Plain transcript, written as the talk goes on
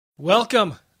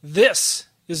Welcome. This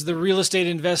is the Real Estate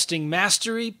Investing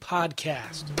Mastery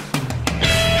Podcast.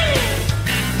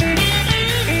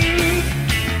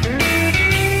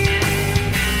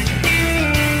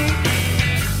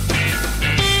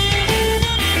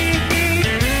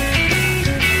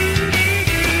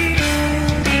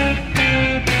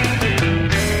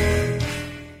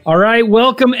 All right,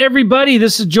 welcome everybody.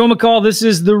 This is Joe McCall. This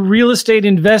is the Real Estate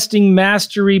Investing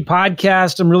Mastery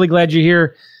Podcast. I'm really glad you're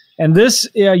here. And this,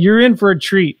 you're in for a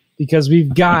treat because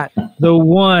we've got the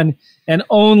one and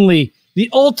only, the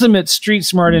ultimate street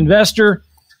smart investor,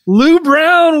 Lou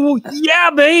Brown.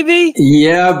 Yeah, baby.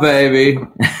 Yeah, baby.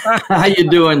 How you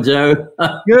doing, Joe?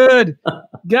 Good.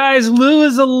 Guys, Lou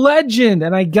is a legend,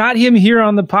 and I got him here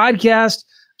on the podcast.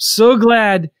 So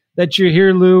glad that you're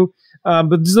here, Lou.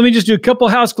 But let me just do a couple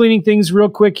house cleaning things real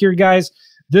quick here, guys.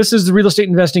 This is the Real Estate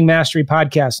Investing Mastery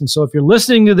Podcast. And so if you're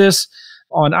listening to this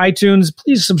on iTunes,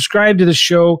 please subscribe to the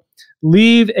show,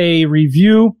 leave a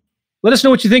review. Let us know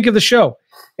what you think of the show.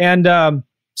 And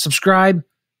subscribe,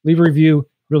 leave a review.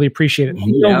 Really appreciate it.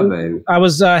 Yeah, baby. I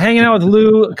was hanging out with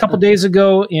Lou a couple days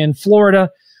ago in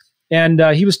Florida, and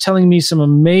he was telling me some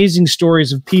amazing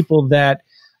stories of people that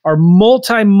are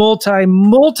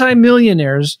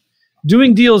multi-millionaires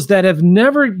doing deals that have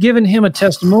never given him a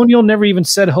testimonial, never even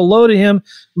said hello to him.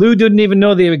 Lou didn't even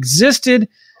know they existed.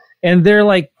 And they're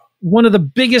like one of the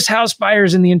biggest house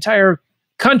buyers in the entire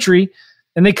country.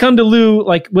 And they come to Lou,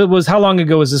 like, how long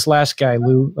ago was this last guy,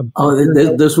 Lou?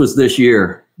 This was this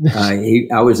year.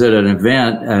 I was at an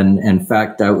event, and in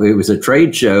fact, it was a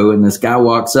trade show, and this guy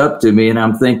walks up to me, and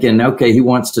I'm thinking, okay, he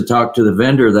wants to talk to the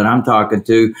vendor that I'm talking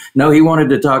to. No, he wanted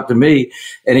to talk to me,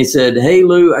 and he said, hey,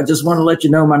 Lou, I just want to let you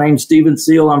know, my name's Steven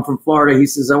Seal. I'm from Florida. He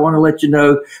says, I want to let you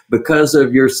know, because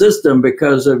of your system,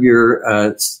 because of your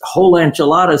whole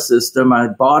enchilada system, I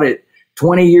bought it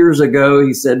 20 years ago.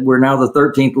 He said, we're now the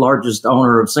 13th largest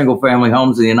owner of single family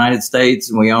homes in the United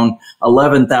States. And we own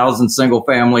 11,000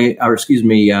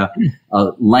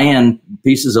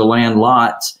 pieces of land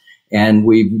lots. And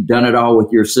we've done it all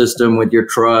with your system, with your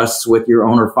trusts, with your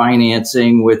owner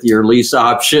financing, with your lease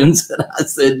options. And I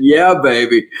said, yeah,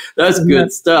 baby, that's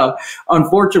good stuff.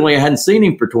 Unfortunately, I hadn't seen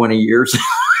him for 20 years.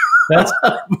 That's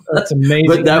amazing.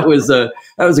 But that was a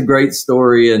great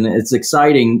story, and it's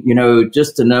exciting,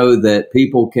 just to know that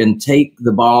people can take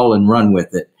the ball and run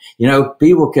with it.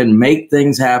 People can make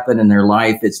things happen in their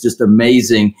life. It's just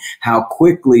amazing how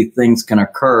quickly things can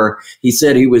occur. He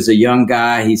said he was a young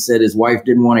guy. He said his wife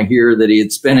didn't want to hear that he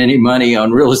had spent any money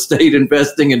on real estate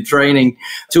investing and training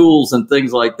tools and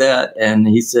things like that. And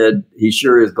he said he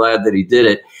sure is glad that he did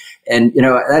it. And,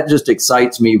 that just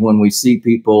excites me when we see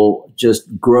people just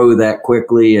grow that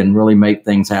quickly and really make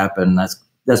things happen. That's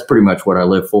pretty much what I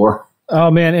live for. Oh,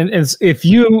 man. And if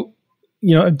you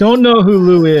don't know who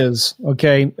Lou is,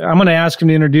 okay, I'm going to ask him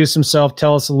to introduce himself,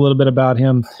 tell us a little bit about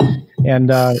him.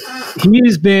 And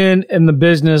he's been in the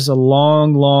business a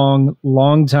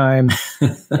long time.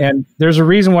 And there's a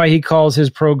reason why he calls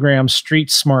his program Street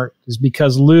Smart, is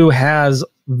because Lou has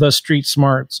the street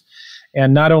smarts.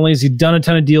 And not only has he done a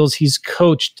ton of deals, he's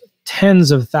coached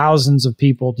tens of thousands of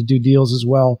people to do deals as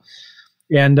well.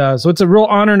 And so it's a real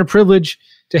honor and a privilege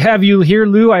to have you here,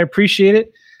 Lou. I appreciate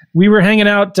it. We were hanging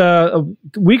out a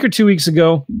week or 2 weeks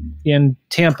ago in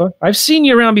Tampa. I've seen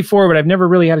you around before, but I've never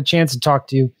really had a chance to talk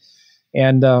to you.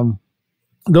 And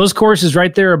those courses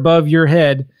right there above your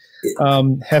head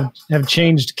have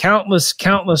changed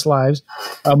countless lives.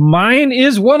 Mine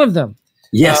is one of them.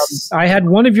 Yes. I had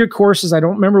one of your courses. I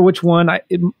don't remember which one.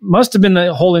 It must have been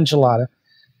the whole enchilada,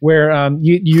 where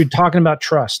you're talking about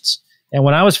trusts. And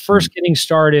when I was first getting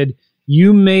started,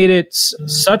 you made it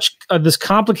such this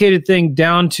complicated thing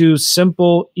down to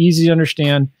simple, easy to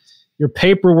understand. Your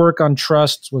paperwork on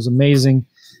trusts was amazing.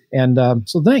 And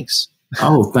so thanks.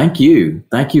 Oh, thank you.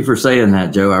 Thank you for saying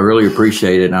that, Joe. I really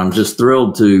appreciate it. And I'm just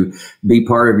thrilled to be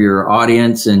part of your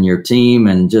audience and your team,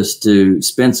 and just to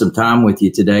spend some time with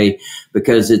you today,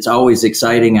 because it's always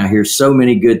exciting. I hear so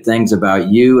many good things about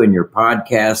you and your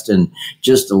podcast, and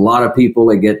just a lot of people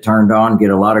that get turned on, get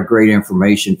a lot of great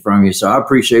information from you. So I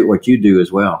appreciate what you do as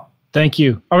well. Thank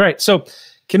you. All right. So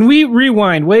can we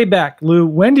rewind way back, Lou?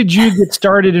 When did you get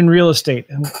started in real estate?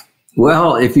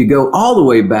 Well, if you go all the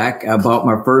way back, I bought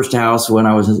my first house when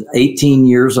I was 18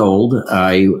 years old.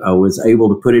 I was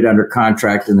able to put it under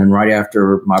contract, and then right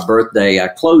after my birthday, I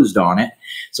closed on it.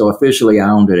 So officially, I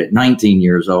owned it at 19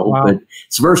 years old. Wow. But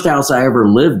it's the first house I ever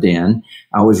lived in.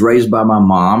 I was raised by my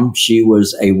mom. She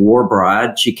was a war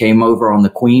bride. She came over on the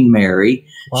Queen Mary.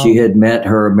 Wow. She had met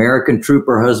her American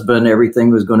trooper husband. Everything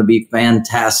was going to be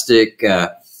fantastic.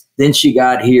 Then she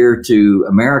got here to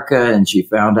America and she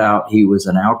found out he was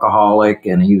an alcoholic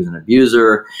and he was an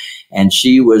abuser. And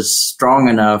she was strong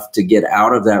enough to get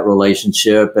out of that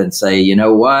relationship and say, you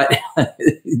know what,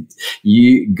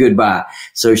 goodbye.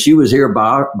 So she was here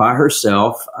by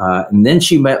herself. And then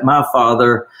she met my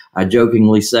father. I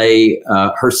jokingly say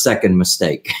her second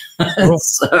mistake. Cool.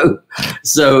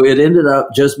 So it ended up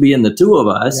just being the two of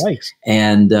us. Nice.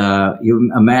 And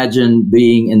you imagine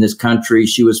being in this country.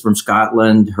 She was from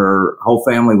Scotland. Her whole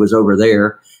family was over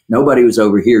there. Nobody was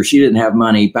over here. She didn't have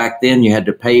money. Back then, you had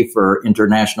to pay for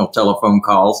international telephone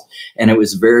calls, and it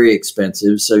was very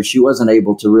expensive. So she wasn't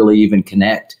able to really even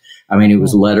connect. I mean, it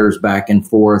was letters back and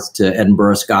forth to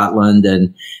Edinburgh, Scotland,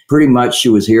 and pretty much she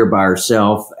was here by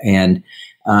herself. And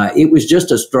it was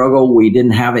just a struggle. We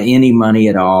didn't have any money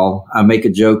at all. I make a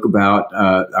joke about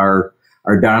our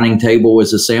dining table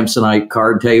was a Samsonite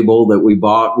card table that we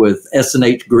bought with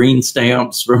S&H green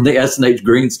stamps from the S&H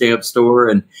green stamp store.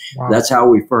 And that's how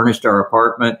we furnished our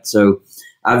apartment. So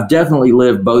I've definitely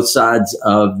lived both sides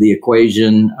of the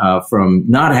equation, from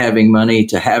not having money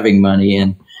to having money.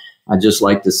 And I just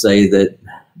like to say that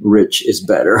rich is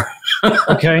better.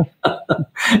 Okay.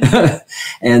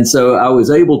 And so I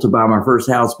was able to buy my first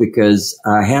house because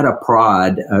I had a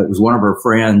prod. It was one of her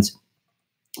friends.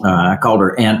 I called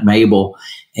her Aunt Mabel.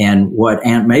 And what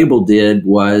Aunt Mabel did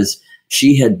was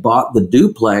she had bought the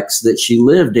duplex that she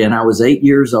lived in. I was 8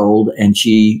 years old, and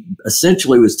she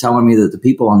essentially was telling me that the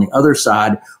people on the other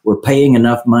side were paying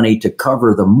enough money to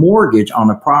cover the mortgage on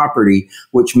the property,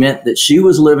 which meant that she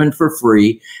was living for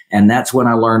free. And that's when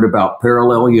I learned about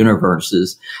parallel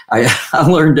universes. I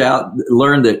learned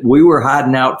that we were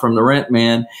hiding out from the rent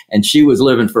man and she was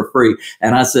living for free.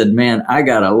 And I said, man, I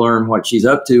got to learn what she's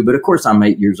up to. But of course, I'm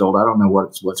 8 years old. I don't know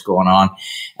what's going on.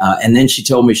 And then she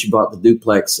told me she bought the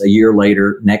duplex a year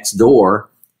later next door.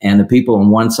 And the people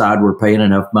on one side were paying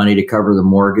enough money to cover the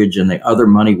mortgage, and the other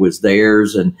money was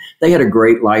theirs. And they had a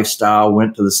great lifestyle,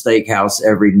 went to the steakhouse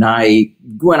every night,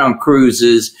 went on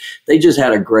cruises. They just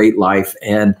had a great life.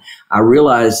 And I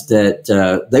realized that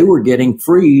they were getting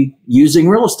free using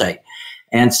real estate.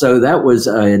 And so that was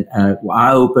an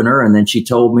eye opener. And then she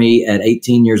told me at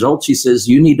 18 years old, she says,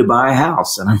 you need to buy a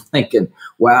house. And I'm thinking,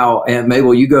 wow, Aunt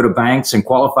Mabel, you go to banks and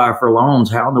qualify for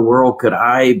loans. How in the world could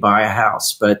I buy a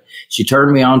house? But she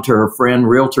turned me on to her friend,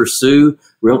 Realtor Sue.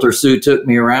 Realtor Sue took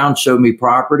me around, showed me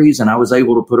properties, and I was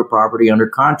able to put a property under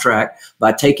contract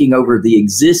by taking over the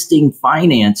existing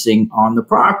financing on the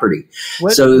property.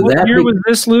 What year was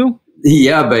this, Lou?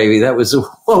 Yeah, baby. That was,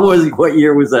 what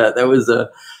year was that? That was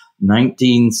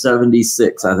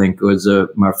 1976, I think, was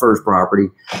my first property,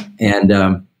 and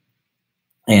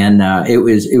it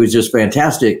was just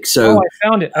fantastic. So I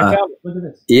found it. Look at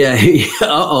this. Yeah.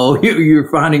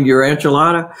 You're finding your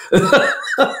enchilada.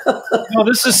 No,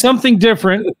 this is something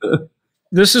different.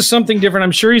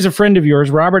 I'm sure he's a friend of yours,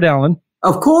 Robert Allen.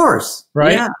 Of course,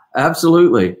 right? Yeah,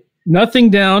 absolutely. Nothing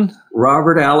Down.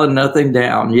 Robert Allen, Nothing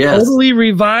Down. Yes, totally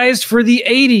revised for the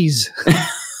 80s.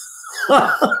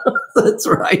 That's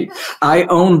right. I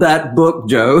own that book,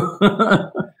 Joe.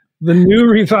 The new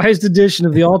revised edition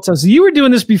of the all-time. So you were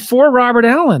doing this before Robert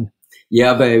Allen.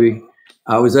 Yeah, baby.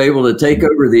 I was able to take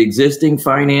over the existing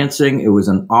financing. It was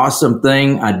an awesome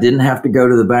thing. I didn't have to go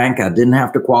to the bank. I didn't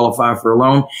have to qualify for a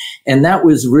loan. And that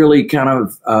was really kind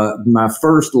of my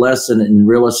first lesson in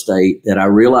real estate, that I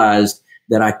realized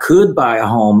that I could buy a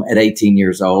home at 18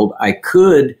 years old. I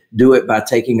could do it by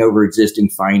taking over existing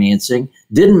financing.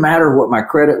 Didn't matter what my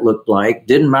credit looked like.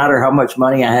 Didn't matter how much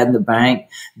money I had in the bank.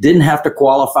 Didn't have to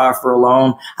qualify for a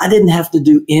loan. I didn't have to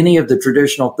do any of the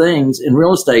traditional things in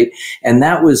real estate. And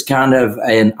that was kind of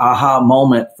an aha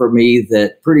moment for me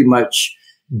that pretty much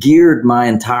geared my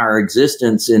entire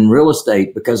existence in real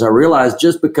estate, because I realized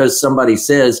just because somebody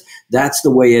says that's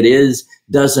the way it is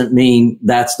doesn't mean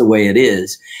that's the way it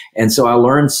is. And so I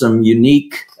learned some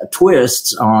unique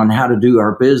twists on how to do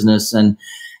our business. And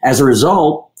as a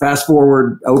result, fast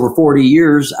forward over 40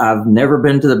 years, I've never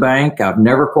been to the bank. I've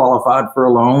never qualified for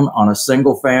a loan on a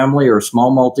single family or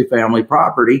small multifamily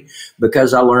property,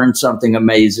 because I learned something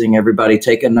amazing. Everybody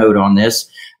take a note on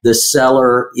this. The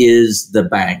seller is the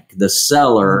bank. The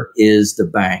seller is the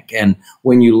bank. And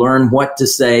when you learn what to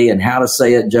say and how to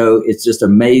say it, Joe, it's just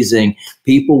amazing.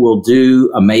 People will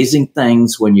do amazing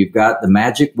things when you've got the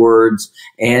magic words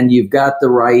and you've got the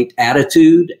right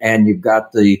attitude and you've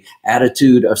got the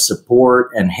attitude of support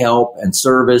and help and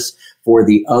service for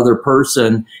the other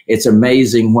person. It's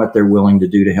amazing what they're willing to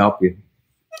do to help you.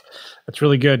 That's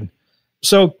really good.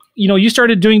 So, you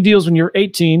started doing deals when you were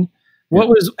 18. What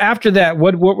was after that?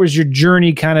 What was your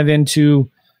journey kind of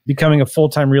into becoming a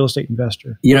full-time real estate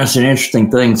investor? It's an interesting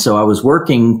thing. So I was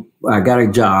working I got a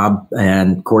job,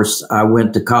 and of course I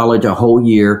went to college a whole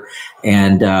year,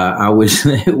 and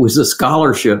it was a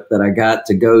scholarship that I got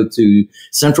to go to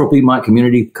Central Piedmont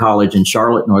Community College in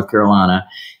Charlotte, North Carolina.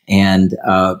 And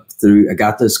I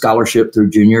got the scholarship through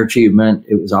Junior Achievement.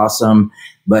 It was awesome.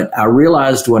 But I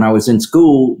realized when I was in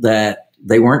school that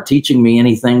they weren't teaching me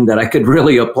anything that I could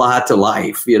really apply to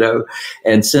life,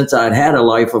 And since I'd had a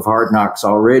life of hard knocks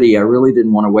already, I really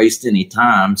didn't want to waste any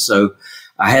time. So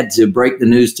I had to break the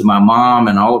news to my mom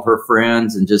and all of her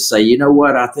friends and just say, you know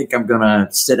what, I think I'm going to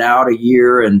sit out a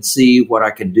year and see what I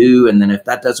can do. And then if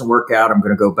that doesn't work out, I'm going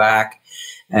to go back.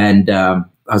 And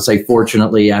I'll say,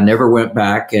 fortunately, I never went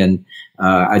back. And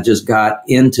I just got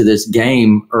into this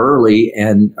game early,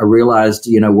 and I realized,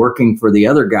 working for the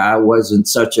other guy wasn't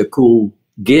such a cool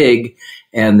gig.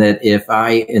 And that if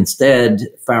I instead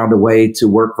found a way to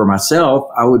work for myself,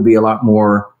 I would be a lot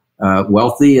more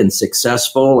wealthy and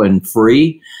successful and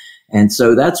free. And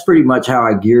so that's pretty much how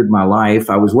I geared my life.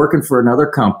 I was working for another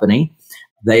company.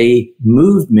 They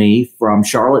moved me from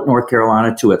Charlotte, North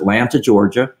Carolina to Atlanta,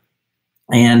 Georgia.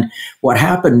 And what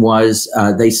happened was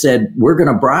they said, we're going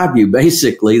to bribe you.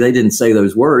 Basically, they didn't say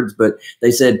those words, but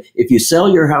they said, if you sell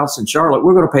your house in Charlotte,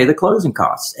 we're going to pay the closing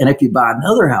costs. And if you buy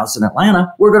another house in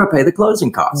Atlanta, we're going to pay the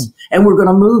closing costs. And we're going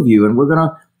to move you, and we're going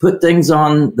to put things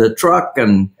on the truck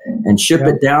and ship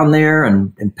it down there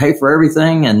and pay for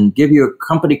everything and give you a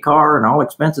company car and all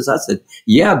expenses. I said,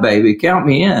 yeah, baby, count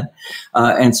me in.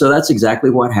 And so that's exactly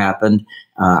what happened.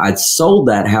 I'd sold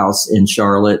that house in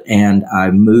Charlotte, and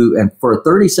I moved, and for a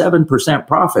 37%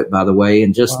 profit, by the way,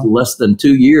 in just less than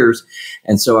 2 years.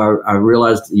 And so I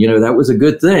realized, that was a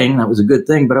good thing. That was a good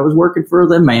thing, but I was working for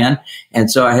the man.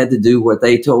 And so I had to do what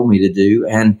they told me to do.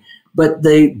 But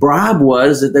the bribe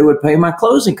was that they would pay my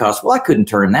closing costs. Well, I couldn't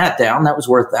turn that down. That was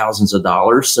worth thousands of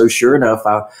dollars. So sure enough,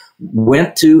 I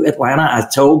went to Atlanta. I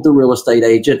told the real estate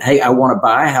agent, hey, I want to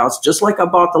buy a house just like I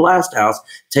bought the last house,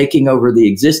 taking over the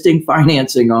existing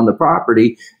financing on the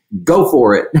property. Go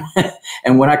for it.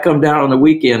 And when I come down on the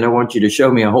weekend, I want you to show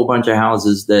me a whole bunch of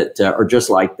houses that are just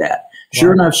like that. Wow.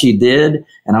 Sure enough, she did.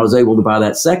 And I was able to buy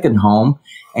that second home.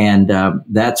 And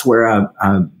that's where I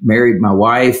married my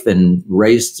wife and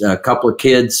raised a couple of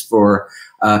kids for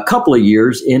a couple of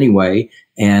years anyway.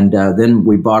 And then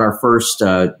we bought our first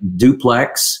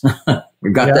duplex.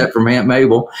 We got that from Aunt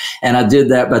Mabel. And I did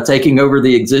that by taking over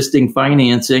the existing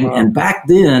financing. Wow. And back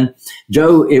then,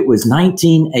 Joe, it was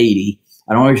 1980.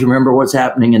 I don't always remember what's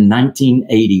happening in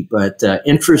 1980, but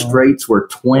interest rates were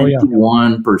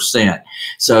 21%.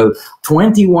 So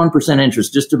 21%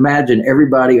 interest. Just imagine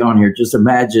everybody on here. Just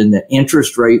imagine that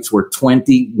interest rates were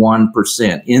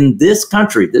 21% in this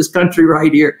country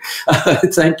right here.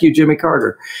 Thank you, Jimmy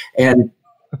Carter. And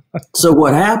so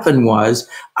what happened was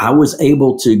I was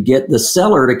able to get the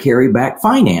seller to carry back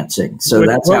financing. So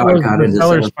that's how I got into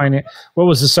seller's finance. What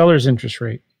was the seller's interest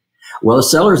rate? Well, the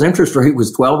seller's interest rate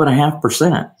was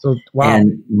 12.5%. So, wow.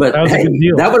 But that was a good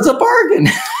deal. That was a bargain.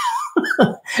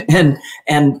 And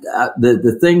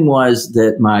the thing was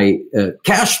that my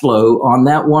cash flow on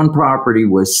that one property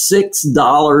was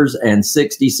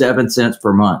 $6.67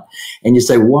 per month. And you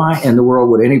say, why in the world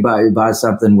would anybody buy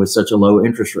something with such a low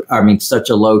interest rate? I mean,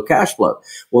 such a low cash flow?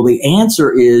 Well, the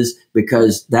answer is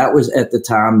because that was at the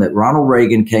time that Ronald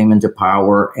Reagan came into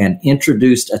power and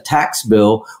introduced a tax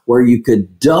bill where you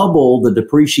could double the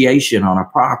depreciation on a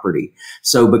property.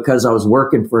 So because I was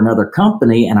working for another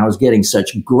company and I was getting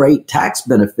such great tax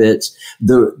benefits,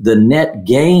 the net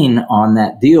gain on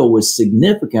that deal was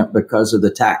significant because of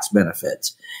the tax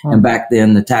benefits. And back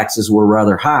then the taxes were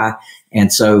rather high.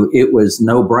 And so it was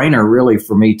no brainer really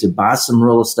for me to buy some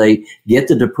real estate, get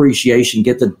the depreciation,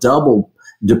 get the double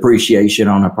depreciation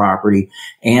on a property,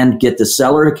 and get the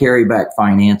seller to carry back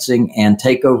financing and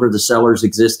take over the seller's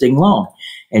existing loan.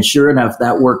 And sure enough,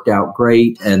 that worked out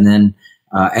great. And then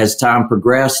as time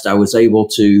progressed, I was able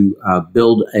to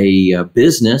build a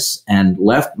business and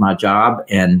left my job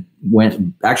and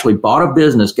actually bought a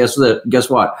business. Guess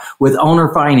what? With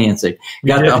owner financing.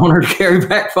 Got the owner to carry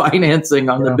back financing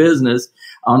on the business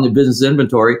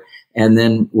inventory. And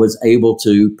then was able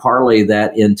to parlay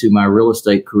that into my real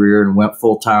estate career and went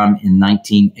full-time in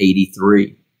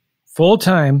 1983.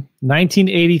 Full-time,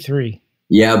 1983.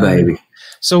 Yeah, baby.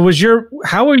 So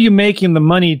how were you making the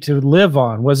money to live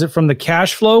on? Was it from the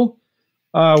cash flow?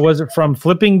 Was it from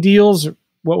flipping deals?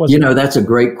 What was it? That's a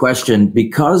great question.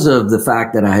 Because of the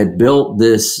fact that I had built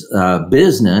this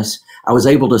business, I was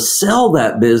able to sell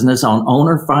that business on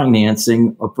owner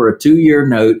financing for a 2-year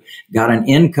note, got an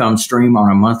income stream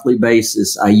on a monthly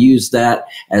basis. I used that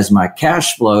as my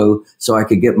cash flow so I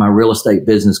could get my real estate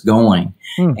business going.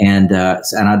 And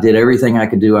I did everything I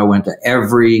could do. I went to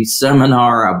every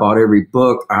seminar. I bought every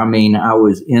book. I mean, I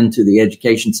was into the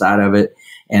education side of it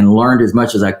and learned as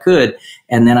much as I could.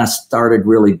 And then I started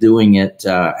really doing it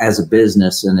as a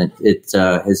business, and it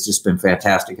has just been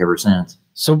fantastic ever since.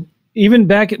 So even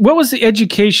back, what was the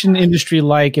education industry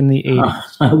like in the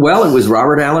 80s? Well, it was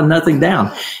Robert Allen, nothing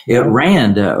down. It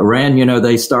Rand,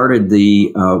 they started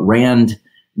the Rand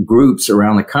groups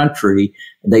around the country.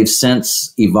 They've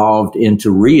since evolved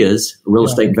into RIAs, Real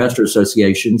Estate Investor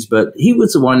Associations, but he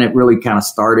was the one that really kind of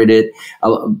started it.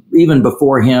 Even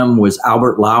before him was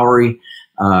Albert Lowry,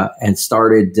 and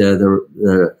started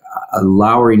the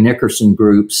Lowry Nickerson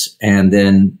groups, and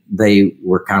then they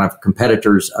were kind of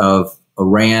competitors of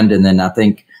Rand, and then I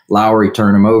think Lowry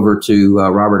turned them over to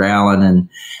Robert Allen, and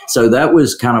so that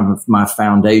was kind of my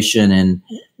foundation. And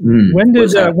when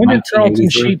did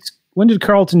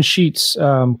Carlton Sheets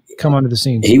come onto the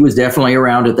scene? He was definitely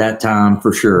around at that time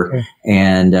for sure. Okay.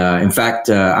 And in fact,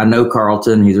 I know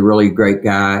Carlton. He's a really great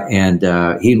guy. And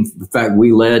in fact,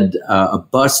 we led a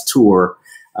bus tour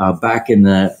back in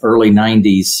the early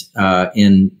 90s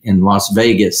in Las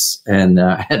Vegas, and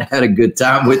had a good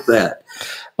time with that.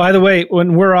 By the way,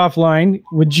 when we're offline,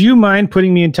 would you mind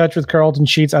putting me in touch with Carlton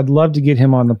Sheets? I'd love to get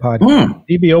him on the podcast. Would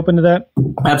you be open to that?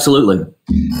 Absolutely.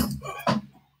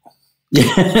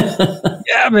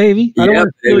 Yeah, baby. I don't want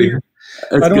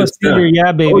to steal your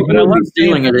yeah, baby. But I love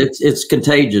stealing it. It's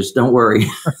contagious. Don't worry.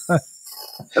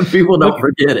 People don't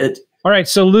forget it. All right.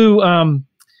 So Lou,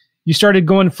 you started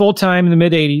going full time in the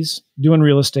mid 80s doing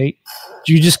real estate.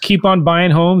 Do you just keep on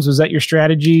buying homes? Was that your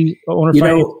strategy? Owner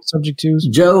finance, subject twos?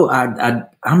 Joe,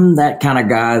 I'm that kind of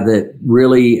guy that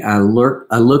really I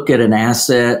look at an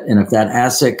asset, and if that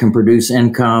asset can produce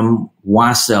income,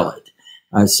 why sell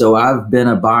it? So I've been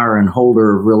a buyer and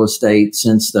holder of real estate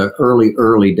since the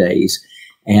early days,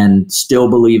 and still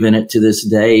believe in it to this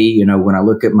day. You know, when I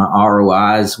look at my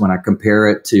ROIs, when I compare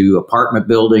it to apartment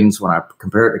buildings, when I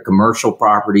compare it to commercial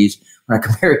properties, when I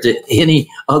compare it to any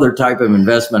other type of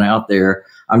investment out there,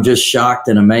 I'm just shocked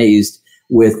and amazed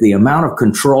with the amount of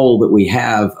control that we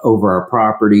have over our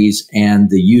properties and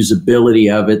the usability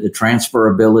of it, the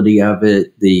transferability of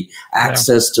it, the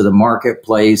access to the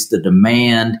marketplace, the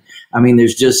demand. I mean,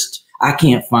 I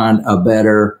can't find a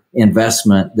better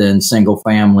investment than single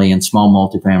family and small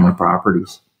multifamily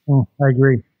properties. I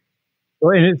agree.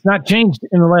 Well, and it's not changed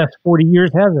in the last 40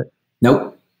 years, has it?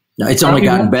 Nope. No, it's only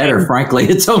gotten better, frankly.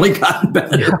 It's only gotten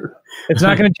better. Yeah. It's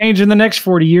not going to change in the next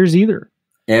 40 years either.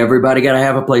 Everybody got to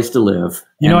have a place to live.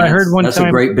 I heard one time. That's a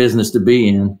great business to be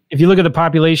in. If you look at the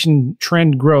population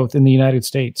trend growth in the United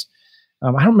States,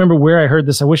 I don't remember where I heard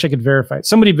this. I wish I could verify it.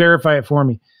 Somebody verify it for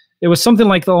me. It was something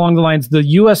like along the lines,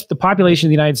 the population of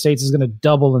the United States is going to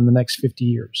double in the next 50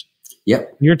 years.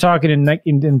 Yep. You're talking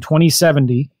in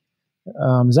 2070.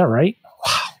 Is that right?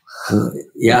 Wow.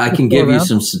 Yeah, I can give you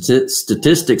some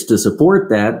statistics to support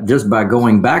that just by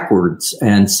going backwards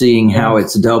and seeing how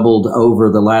it's doubled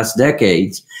over the last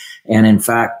decades. And in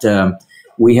fact,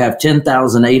 we have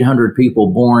 10,800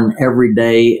 people born every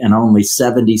day and only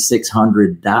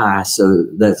 7,600 die. So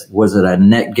was it a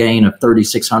net gain of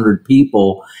 3,600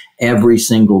 people every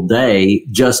single day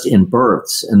just in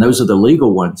births? And those are the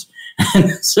legal ones.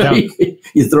 So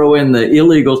you throw in the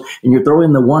illegals, and you throw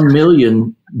in the 1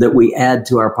 million that we add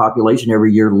to our population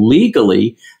every year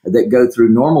legally that go through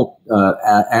normal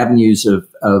avenues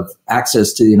of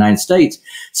access to the United States.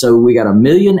 So we got 1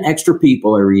 million extra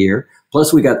people every year.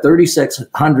 Plus, we got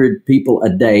 3,600 people a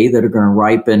day that are going to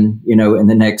ripen, in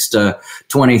the next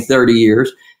 20, 30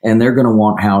 years, and they're going to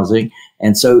want housing.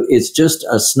 And so it's just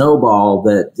a snowball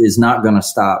that is not going to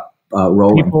stop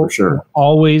rolling. People for sure.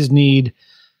 Always need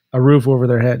a roof over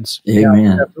their heads. Amen.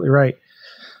 Yeah, absolutely right.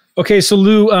 Okay, so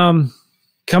Lou,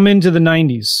 come into the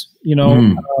 90s.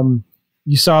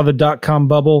 You saw the .com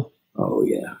bubble. Oh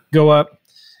yeah, go up.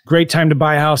 Great time to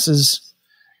buy houses.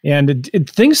 And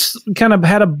things kind of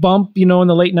had a bump, in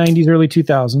the late 90s, early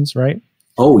 2000s, right?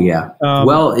 Oh, yeah.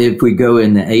 Well, if we go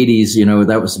in the 80s,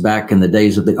 that was back in the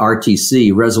days of the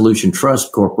RTC, Resolution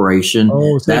Trust Corporation.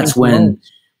 Oh, that's when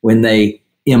they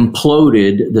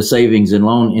imploded the savings and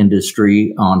loan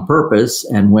industry on purpose.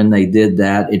 And when they did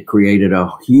that, it created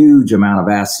a huge amount of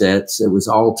assets. It was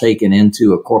all taken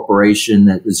into a corporation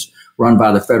that was run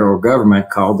by the federal government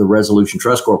called the Resolution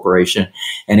Trust Corporation.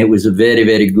 And it was very,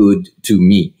 very good to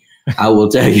me. I will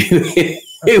tell you,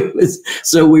 It was,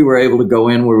 so we were able to go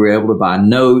in, we were able to buy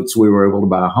notes, we were able to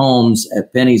buy homes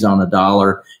at pennies on the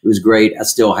dollar. It was great. I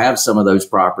still have some of those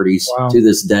properties to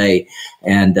this day.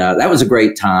 And that was a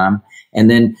great time. And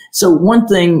then, so one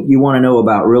thing you want to know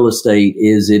about real estate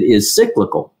is it is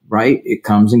cyclical, right? It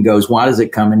comes and goes. Why does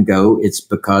it come and go? It's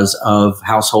because of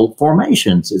household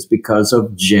formations. It's because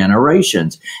of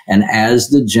generations. And as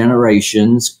the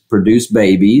generations produce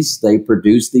babies, they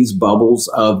produce these bubbles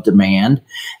of demand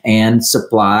and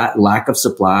supply, lack of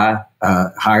supply,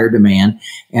 higher demand.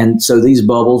 And so these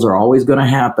bubbles are always going to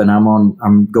happen.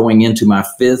 I'm going into my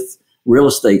fifth real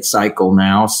estate cycle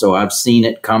now. So I've seen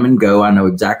it come and go. I know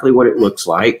exactly what it looks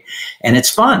like, and it's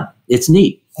fun. It's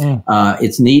neat.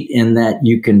 It's neat in that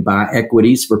you can buy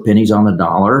equities for pennies on the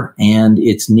dollar, and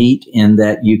it's neat in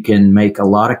that you can make a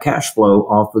lot of cash flow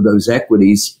off of those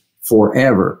equities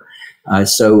forever.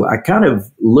 So I kind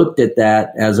of looked at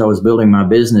that as I was building my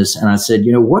business, and I said,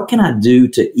 what can I do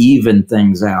to even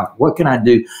things out? What can I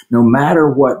do no matter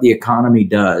what the economy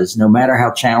does, no matter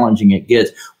how challenging it gets?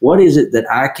 What is it that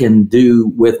I can do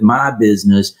with my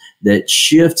business that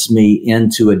shifts me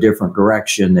into a different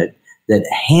direction, that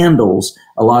handles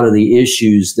a lot of the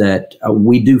issues that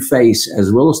we do face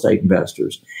as real estate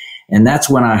investors? And that's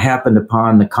when I happened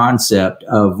upon the concept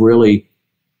of really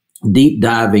deep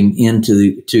diving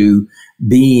into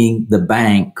being the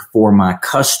bank for my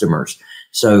customers.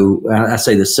 So I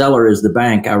say the seller is the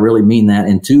bank. I really mean that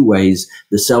in two ways.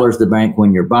 The seller's the bank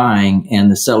when you're buying,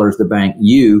 and the seller's the bank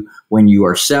you when you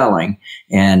are selling.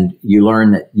 And you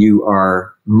learn that you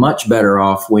are much better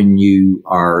off when you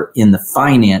are in the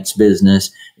finance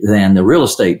business than the real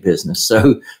estate business. So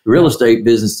the real estate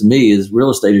business to me is real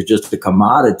estate is just a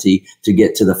commodity to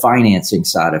get to the financing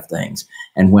side of things.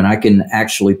 And when I can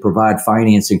actually provide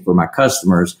financing for my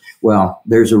customers, well,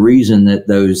 there's a reason that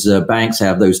those banks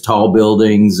have those tall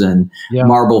buildings and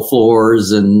marble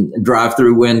floors and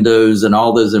drive-through windows and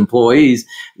all those employees.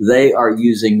 They are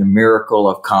using the miracle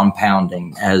of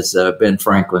compounding, as Ben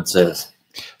Franklin says.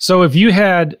 So if you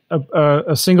had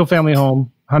a single-family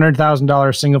home,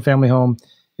 $100,000 single-family home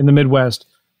in the Midwest,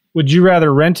 would you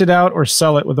rather rent it out or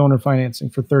sell it with owner financing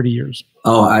for 30 years?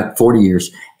 40 years.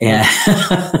 And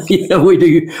we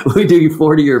do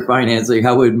 40-year financing.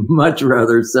 I would much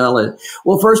rather sell it.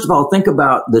 Well, first of all, think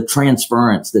about the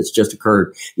transference that's just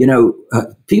occurred.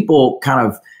 People kind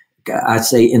of, I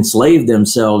say, enslave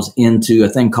themselves into a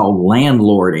thing called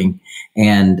landlording.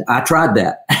 And I tried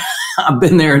that. I've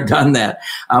been there and done that.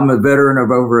 I'm a veteran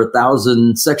of over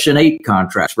 1,000 Section 8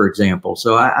 contracts, for example.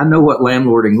 So I know what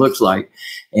landlording looks like.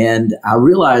 And I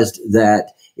realized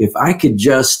that if I could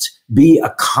just be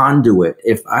a conduit,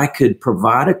 if I could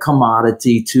provide a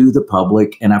commodity to the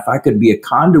public, and if I could be a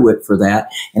conduit for that,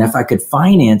 and if I could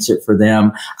finance it for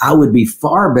them, I would be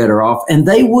far better off. And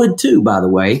they would too, by the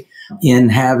way, in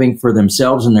having for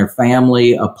themselves and their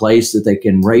family a place that they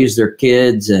can raise their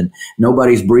kids and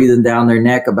nobody's breathing down their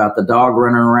neck about the dog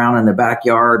running around in the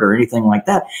backyard or anything like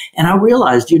that. And I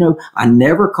realized, I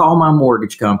never call my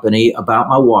mortgage company about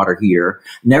my water heater,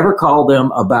 never call them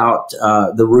about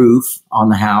the roof on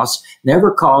the house,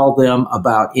 never call them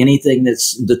about anything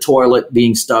that's the toilet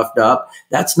being stuffed up.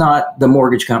 That's not the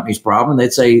mortgage company's problem.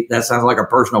 They'd say, that sounds like a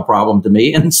personal problem to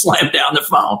me, and slam down the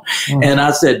phone. And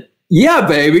I said, yeah,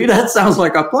 baby, that sounds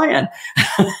like a plan.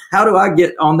 How do I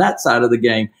get on that side of the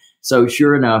game? So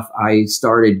sure enough, I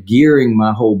started gearing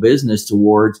my whole business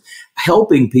towards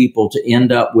helping people to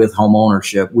end up with home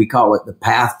ownership. We call it the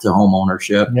path to home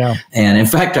ownership. Yeah. And in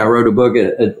fact, I wrote a book,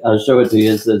 I'll show it to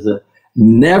you. It says,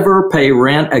 Never Pay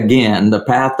Rent Again, The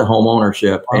Path to Home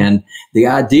Ownership. Wow. And the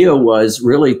idea was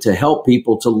really to help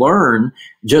people to learn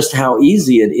just how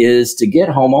easy it is to get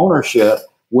home ownership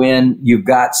when you've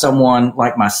got someone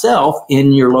like myself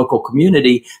in your local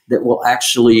community that will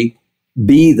actually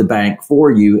be the bank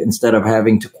for you instead of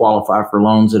having to qualify for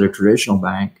loans at a traditional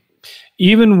bank.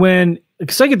 Even when,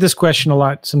 because I get this question a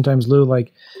lot sometimes, Lou,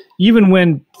 like even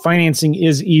when financing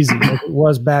is easy, like it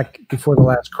was back before the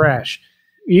last crash,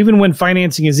 even when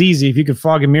financing is easy, if you could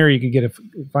fog a mirror, you could get a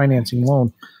financing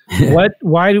loan. What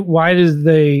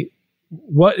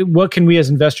can we as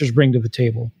investors bring to the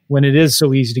table when it is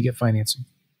so easy to get financing?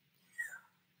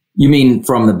 You mean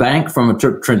from the bank, from a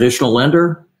traditional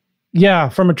lender? Yeah,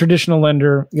 from a traditional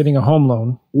lender getting a home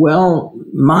loan. Well,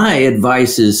 my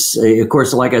advice is, of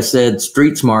course, like I said, the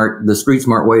street smart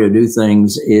way to do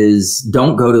things is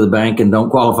don't go to the bank and don't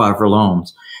qualify for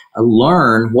loans.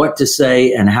 Learn what to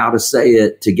say and how to say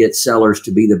it to get sellers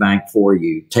to be the bank for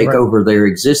you. Take over their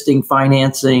existing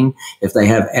financing. If they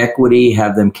have equity,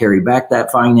 have them carry back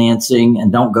that financing,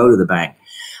 and don't go to the bank.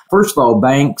 First of all,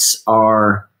 banks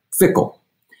are fickle.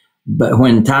 But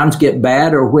when times get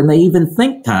bad, or when they even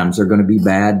think times are going to be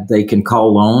bad, they can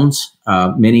call loans.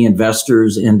 Many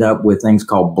investors end up with things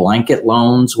called blanket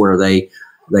loans, where they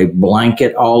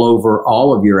blanket all over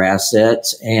all of your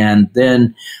assets, and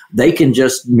then they can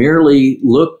just merely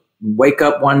wake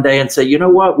up one day and say, you know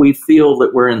what, we feel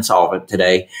that we're insolvent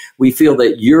today. We feel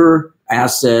that your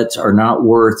assets are not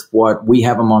worth what we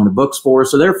have them on the books for,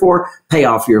 so therefore pay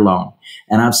off your loan.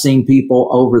 And I've seen people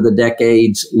over the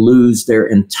decades lose their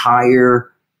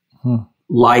entire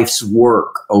life's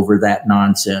work over that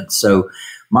nonsense. So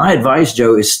my advice,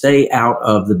 Joe, is stay out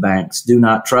of the banks. Do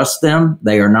not trust them.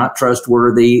 They are not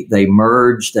trustworthy. They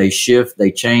merge, they shift,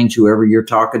 they change. Whoever you're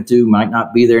talking to might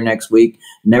not be there next week.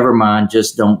 Never mind.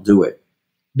 Just don't do it.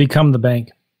 Become the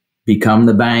bank. Become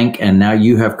the bank, and now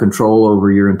you have control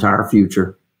over your entire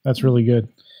future. That's really good.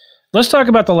 Let's talk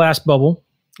about the last bubble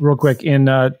real quick. In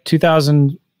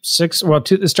 2006,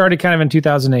 it started kind of in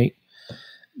 2008.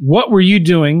 What were you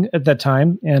doing at that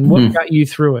time, and what got you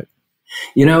through it?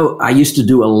 You know, I used to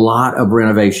do a lot of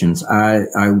renovations. I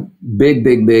big.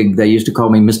 They used to call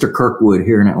me Mr. Kirkwood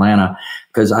here in Atlanta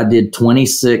because I did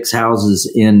 26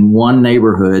 houses in one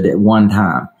neighborhood at one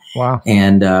time. Wow.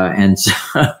 And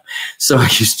so I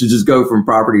used to just go from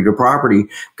property to property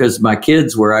because my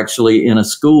kids were actually in a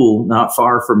school not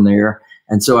far from there.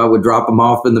 And so I would drop them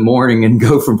off in the morning and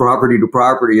go from property to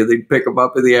property, and then pick them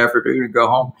up in the afternoon and go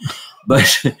home.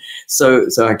 But so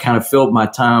I kind of filled my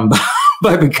time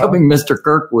by becoming Mr.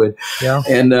 Kirkwood. Yeah.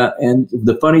 And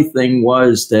the funny thing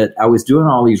was that I was doing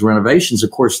all these renovations.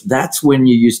 Of course, that's when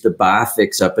you used to buy,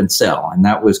 fix up, and sell. And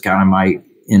that was kind of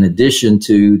in addition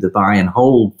to the buy and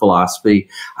hold philosophy,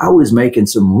 I was making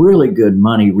some really good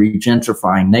money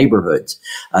regentrifying neighborhoods,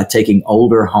 taking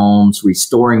older homes,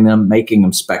 restoring them, making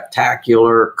them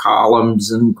spectacular,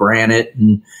 columns and granite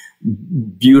and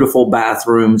beautiful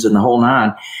bathrooms and the whole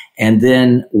nine. And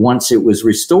then once it was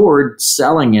restored,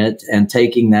 selling it and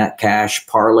taking that cash,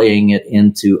 parlaying it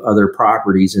into other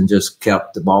properties, and just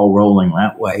kept the ball rolling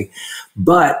that way.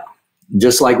 But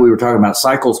just like we were talking about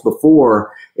cycles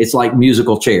before, it's like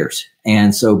musical chairs.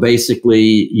 And so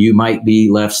basically you might be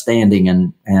left standing,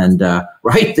 and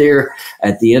right there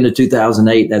at the end of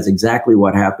 2008, that's exactly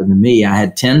what happened to me. I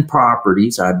had 10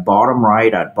 properties. I bought them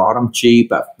right. I bought them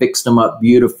cheap. I fixed them up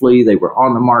beautifully. They were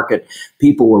on the market.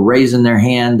 People were raising their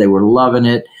hand. They were loving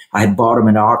it. I had bought them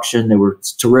at auction. They were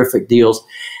terrific deals.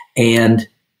 And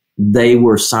they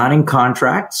were signing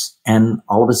contracts, and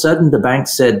all of a sudden the bank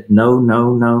said, no.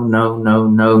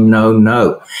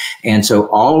 And so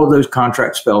all of those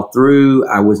contracts fell through.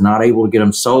 I was not able to get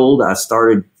them sold. I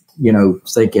started,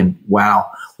 thinking, wow,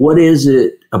 what is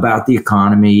it about the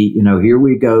economy? Here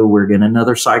we go. We're getting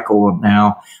another cycle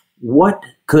now. What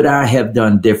could I have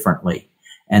done differently?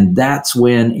 And that's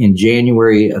when in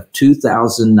January of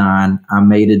 2009, I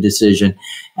made a decision,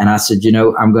 and I said,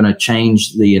 I'm going to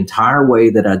change the entire way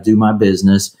that I do my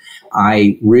business.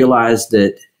 I realized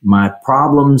that my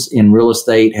problems in real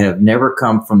estate have never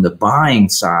come from the buying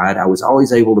side. I was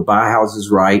always able to buy houses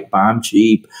right, buy them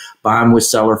cheap, buy them with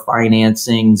seller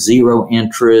financing, zero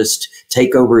interest,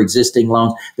 take over existing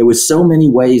loans. There was so many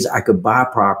ways I could buy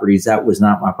properties. That was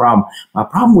not my problem. My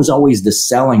problem was always the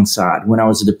selling side, when I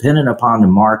was dependent upon the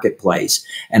marketplace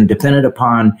and dependent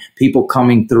upon people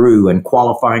coming through and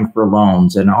qualifying for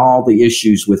loans and all the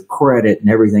issues with credit and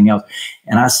everything else.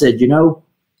 And I said,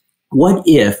 what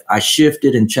if I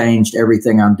shifted and changed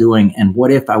everything I'm doing? And what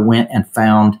if I went and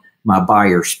found my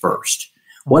buyers first?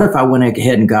 What if I went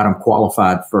ahead and got them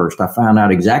qualified first? I found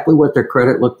out exactly what their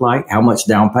credit looked like, how much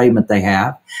down payment they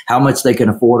have, how much they can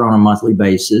afford on a monthly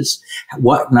basis,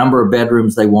 what number of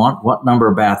bedrooms they want, what number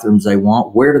of bathrooms they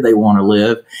want, where do they want to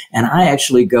live. And I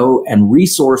actually go and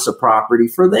resource a property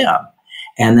for them.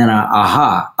 And then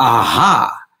aha.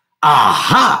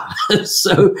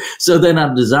 So then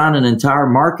I've designed an entire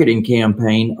marketing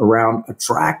campaign around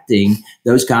attracting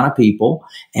those kind of people.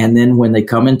 And then when they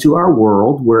come into our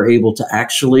world, we're able to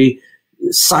actually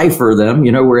cipher them.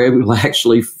 We're able to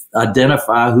actually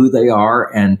identify who they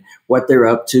are and what they're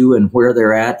up to and where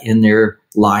they're at in their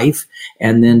life,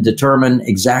 and then determine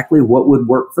exactly what would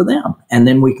work for them. And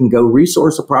then we can go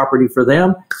resource a property for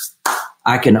them.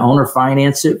 I can owner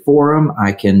finance it for them.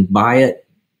 I can buy it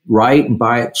right and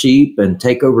buy it cheap and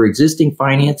take over existing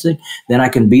financing. Then I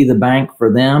can be the bank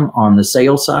for them on the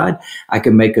sales side. I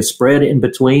can make a spread in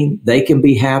between. They can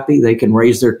be happy. They can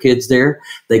raise their kids there.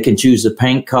 They can choose the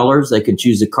paint colors. They can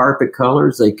choose the carpet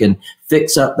colors. They can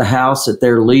fix up the house at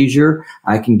their leisure.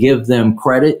 I can give them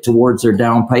credit towards their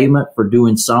down payment for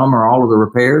doing some or all of the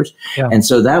repairs. Yeah. And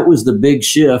so that was the big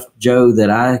shift, Joe, that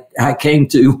I came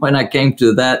to when I came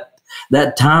to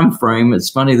that time frame. It's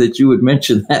funny that you would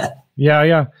mention that. Yeah,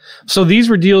 yeah. So these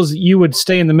were deals that you would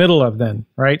stay in the middle of then,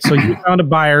 right? So you found a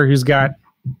buyer who's got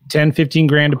 10, 15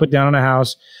 grand to put down on a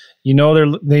house. You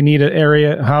know they need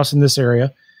a house in this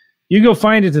area. You go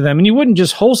find it to them, and you wouldn't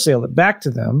just wholesale it back to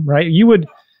them, right? You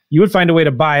would find a way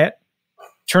to buy it,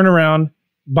 turn around,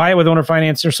 buy it with owner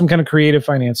finance or some kind of creative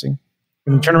financing,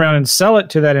 and turn around and sell it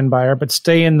to that end buyer, but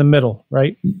stay in the middle,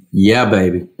 right? Yeah,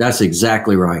 baby. That's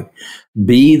exactly right.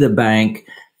 Be the bank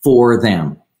for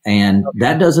them. And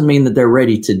that doesn't mean that they're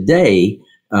ready today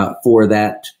for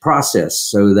that process.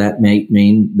 So that may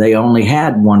mean they only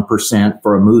had 1%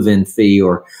 for a move-in fee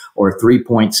or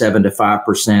 3.7 to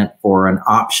 5% for an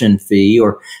option fee,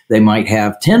 or they might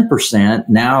have 10%.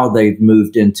 Now they've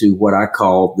moved into what I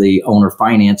call the owner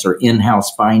finance or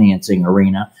in-house financing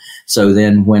arena. So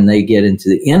then when they get into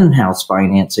the in-house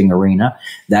financing arena,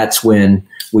 that's when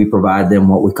we provide them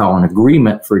what we call an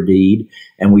agreement for deed,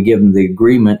 and we give them the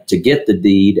agreement to get the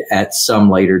deed at some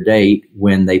later date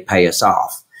when they pay us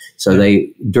off. So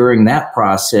during that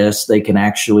process, they can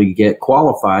actually get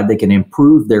qualified. They can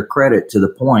improve their credit to the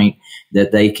point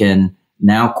that they can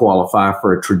now qualify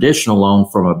for a traditional loan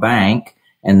from a bank.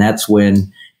 And that's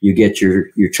when you get your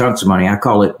chunks of money. I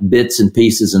call it bits and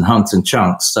pieces and hunks and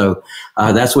chunks. So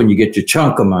that's when you get your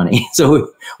chunk of money.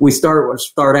 So we start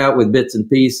out with bits and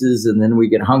pieces, and then we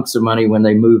get hunks of money when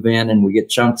they move in, and we get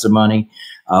chunks of money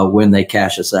when they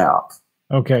cash us out.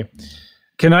 Okay.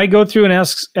 Can I go through and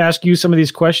ask you some of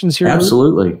these questions here?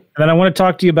 Absolutely. Luke? And then I want to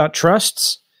talk to you about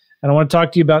trusts, and I want to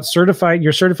talk to you about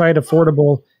your certified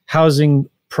affordable housing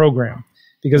program,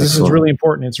 because this is really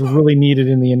important. It's really needed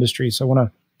in the industry. So I want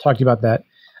to talk to you about that.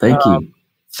 Thank you.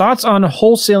 Thoughts on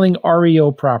wholesaling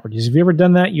REO properties? Have you ever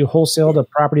done that? You wholesaled a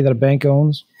property that a bank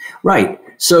owns? Right.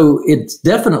 So it's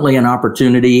definitely an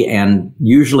opportunity. And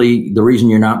usually the reason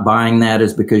you're not buying that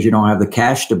is because you don't have the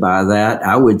cash to buy that.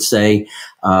 I would say,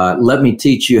 let me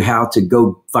teach you how to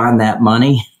go find that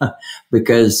money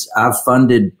because I've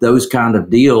funded those kind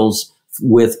of deals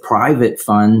with private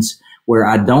funds where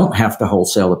I don't have to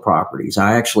wholesale the properties.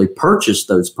 I actually purchase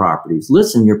those properties.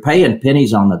 Listen, you're paying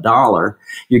pennies on the dollar.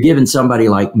 You're giving somebody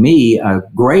like me a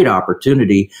great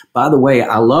opportunity. By the way,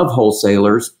 I love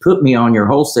wholesalers. Put me on your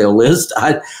wholesale list.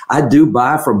 I do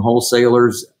buy from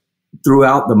wholesalers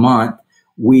throughout the month.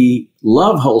 We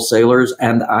love wholesalers,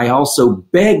 and I also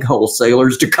beg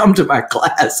wholesalers to come to my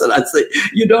class. And I say,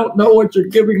 you don't know what you're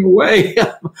giving away.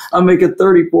 I'm making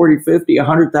 $30, $40, $50,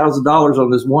 $100,000 on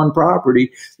this one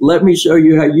property. Let me show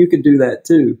you how you can do that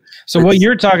too. So what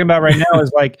you're talking about right now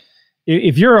is like,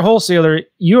 if you're a wholesaler,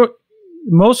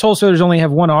 most wholesalers only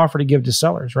have one offer to give to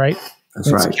sellers, right?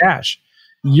 That's right. It's cash.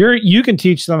 You can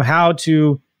teach them how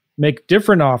to make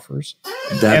different offers.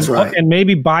 That's right. And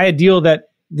maybe buy a deal that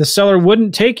the seller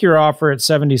wouldn't take your offer at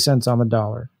 70 cents on the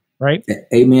dollar, right?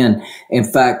 Amen. In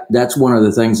fact, that's one of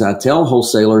the things I tell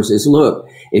wholesalers is, look,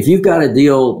 if you've got a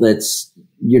deal that's,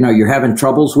 you're having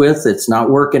troubles with, it's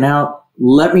not working out,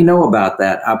 let me know about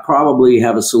that. I probably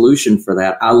have a solution for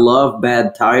that. I love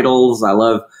bad titles. I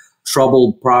love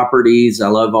troubled properties. I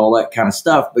love all that kind of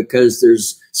stuff because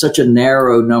there's such a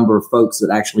narrow number of folks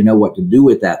that actually know what to do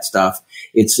with that stuff.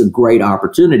 It's a great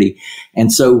opportunity.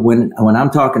 And so when I'm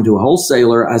talking to a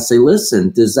wholesaler, I say,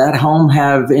 listen, does that home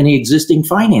have any existing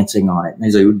financing on it? And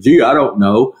they say, gee, I don't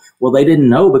know. Well, they didn't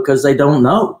know because they don't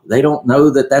know. They don't know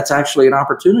that that's actually an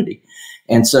opportunity.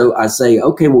 And so I say,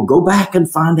 okay, well, go back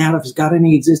and find out if it's got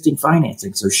any existing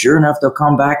financing. So sure enough, they'll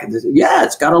come back and they say, yeah,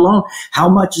 it's got a loan. How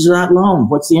much is that loan?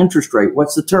 What's the interest rate?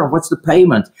 What's the term? What's the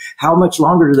payment? How much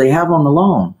longer do they have on the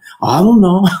loan? I don't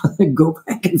know. Go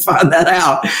back and find that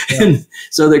out. Yeah. And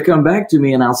so they come back to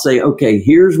me and I'll say, okay,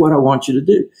 here's what I want you to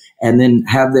do. And then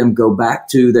have them go back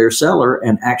to their seller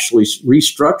and actually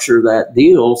restructure that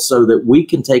deal so that we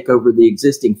can take over the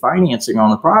existing financing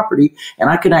on the property. And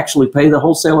I can actually pay the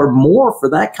wholesaler more for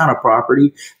that kind of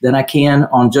property than I can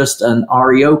on just an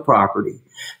REO property.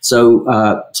 So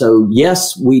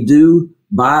yes, we do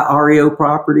buy REO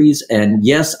properties. And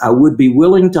yes, I would be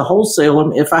willing to wholesale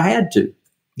them if I had to.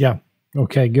 Yeah.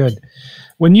 Okay, good.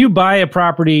 When you buy a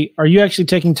property, are you actually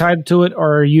taking title to it,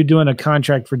 or are you doing a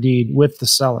contract for deed with the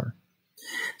seller?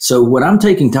 So when I'm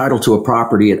taking title to a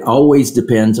property, it always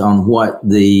depends on what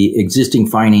the existing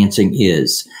financing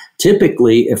is.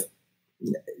 Typically, if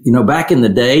back in the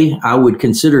day, I would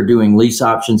consider doing lease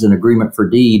options and agreement for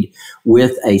deed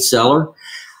with a seller.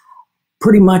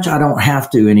 Pretty much I don't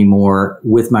have to anymore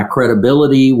with my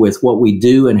credibility, with what we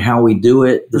do and how we do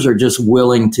it. Those are just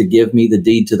willing to give me the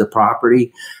deed to the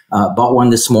property. Bought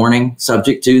one this morning,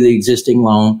 subject to the existing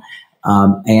loan.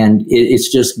 And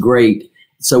it's just great.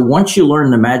 So once you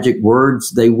learn the magic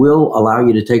words, they will allow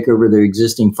you to take over their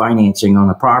existing financing on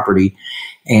the property.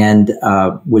 And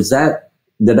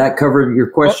did that cover your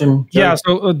question? Yeah.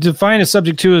 So define a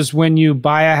subject to is when you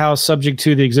buy a house subject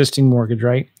to the existing mortgage,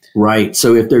 right? Right.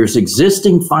 So if there's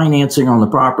existing financing on the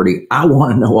property, I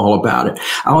want to know all about it.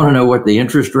 I want to know what the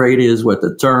interest rate is, what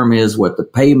the term is, what the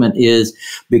payment is,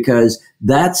 because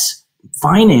that's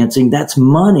financing. That's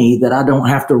money that I don't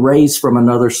have to raise from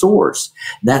another source.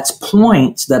 That's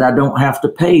points that I don't have to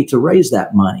pay to raise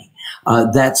that money.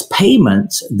 That's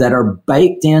payments that are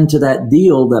baked into that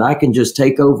deal that I can just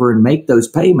take over and make those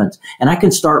payments. And I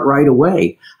can start right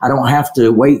away. I don't have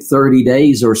to wait 30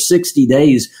 days or 60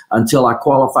 days until I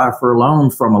qualify for a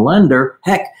loan from a lender.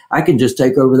 Heck, I can just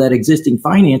take over that existing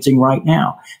financing right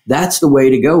now. That's the way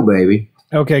to go, baby.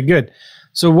 Okay, good.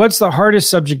 So what's the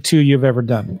hardest subject to you've ever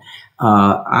done?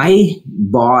 I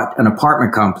bought an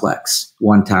apartment complex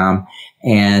one time,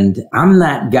 and I'm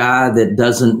that guy that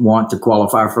doesn't want to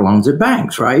qualify for loans at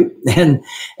banks, right?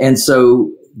 And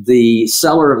so the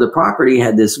seller of the property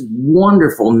had this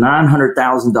wonderful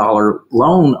 $900,000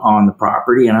 loan on the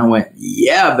property. And I went,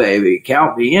 yeah, baby,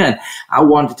 count me in. I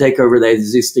wanted to take over the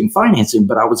existing financing,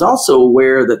 but I was also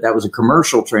aware that that was a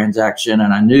commercial transaction.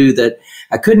 And I knew that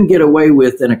I couldn't get away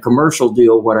with in a commercial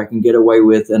deal what I can get away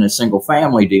with in a single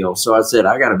family deal. So I said,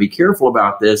 I got to be careful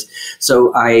about this.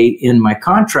 So I, in my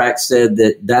contract, said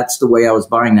that that's the way I was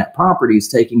buying that property, is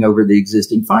taking over the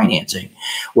existing financing.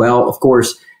 Well, of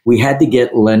course, we had to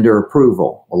get lender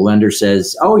approval. A lender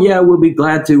says, oh, yeah, we'll be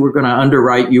glad to. We're going to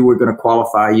underwrite you. We're going to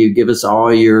qualify you. Give us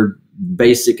all your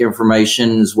basic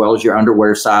information as well as your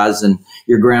underwear size and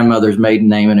your grandmother's maiden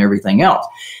name and everything else.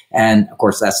 And, of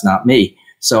course, that's not me.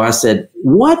 So I said,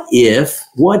 what if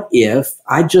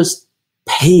I just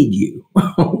paid you?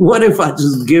 What if I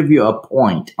just give you a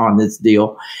point on this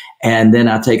deal and then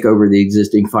I take over the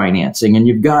existing financing? And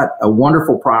you've got a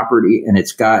wonderful property and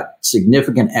it's got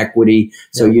significant equity.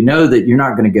 So you know that you're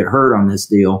not going to get hurt on this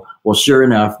deal. Well, sure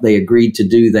enough, they agreed to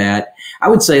do that. I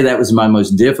would say that was my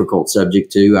most difficult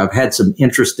subject to. I've had some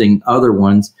interesting other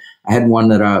ones. I had one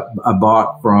that I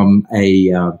bought from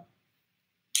a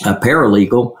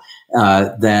paralegal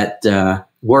that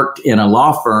worked in a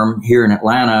law firm here in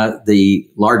Atlanta, the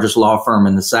largest law firm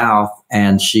in the South,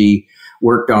 and she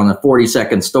worked on the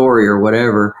 42nd story or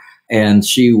whatever, and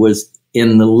she was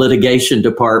in the litigation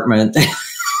department.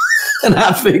 And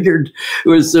I figured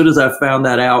as soon as I found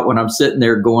that out, when I'm sitting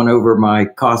there going over my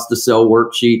cost to sell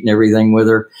worksheet and everything with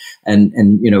her and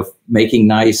you know, making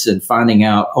nice and finding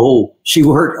out, she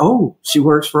works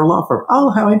for a law firm.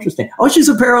 Oh, how interesting. Oh, she's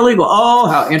a paralegal. Oh,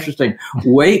 how interesting.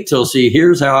 Wait till she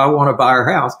hears how I want to buy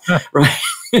her house. Right.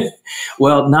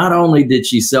 Well, not only did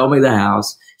she sell me the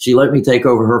house, she let me take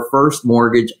over her first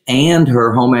mortgage and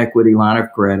her home equity line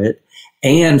of credit.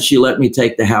 And she let me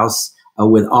take the house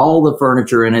with all the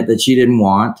furniture in it that she didn't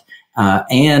want.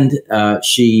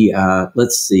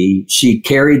 She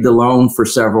carried the loan for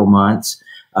several months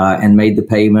and made the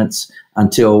payments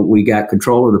until we got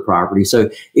control of the property. So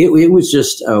it was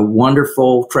just a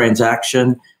wonderful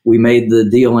transaction. We made the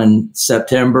deal in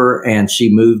September and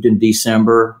she moved in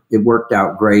December. It worked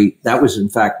out great. That was, in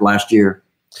fact, last year.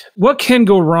 What can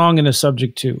go wrong in a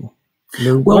subject to?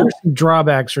 What are some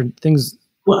drawbacks or things?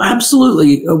 Well,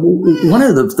 absolutely. One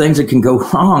of the things that can go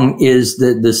wrong is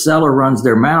that the seller runs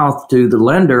their mouth to the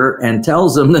lender and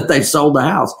tells them that they've sold the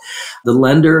house. The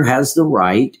lender has the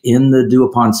right in the due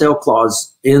upon sale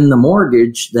clause in the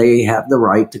mortgage. They have the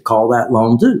right to call that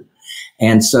loan due.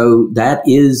 And so that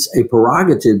is a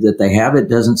prerogative that they have. It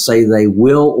doesn't say they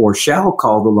will or shall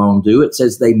call the loan due. It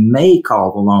says they may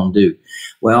call the loan due.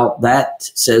 Well, that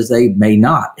says they may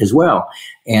not as well.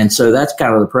 And so that's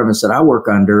kind of the premise that I work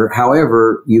under.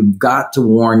 However, you've got to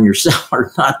warn your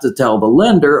seller not to tell the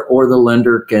lender, or the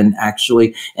lender can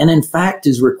actually, and in fact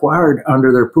is required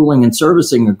under their pooling and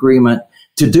servicing agreement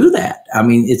to do that. I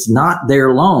mean, it's not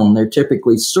their loan. They're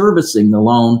typically servicing the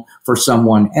loan for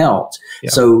someone else. Yeah.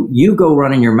 So you go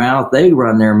running your mouth, they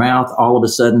run their mouth. All of a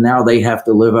sudden, now they have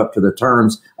to live up to the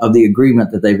terms of the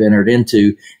agreement that they've entered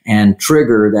into and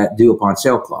trigger that due upon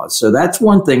sale clause. So that's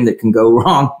one thing that can go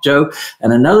wrong, Joe.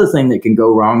 And another thing that can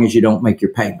go wrong is you don't make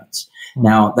your payments.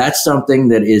 Now, that's something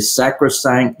that is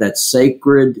sacrosanct, that's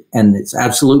sacred, and it's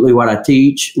absolutely what I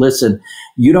teach. Listen,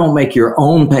 you don't make your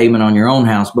own payment on your own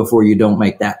house before you don't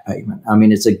make that payment. I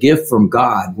mean, it's a gift from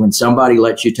God when somebody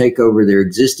lets you take over their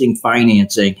existing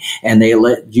financing and they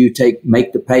let you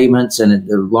make the payments and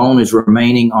the loan is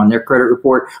remaining on their credit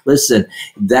report. Listen,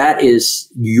 that is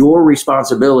your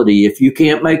responsibility. If you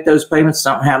can't make those payments,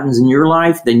 something happens in your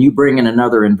life, then you bring in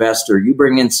another investor. You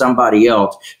bring in somebody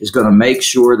else who's going to make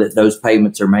sure that those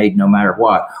payments are made no matter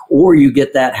what. Or you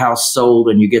get that house sold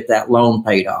and you get that loan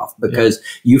paid off because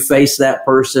you face that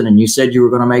person and you said you were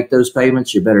going to make those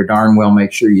payments. You better darn well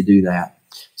make sure you do that.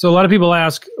 So a lot of people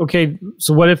ask, okay,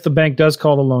 so what if the bank does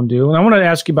call the loan due? And I want to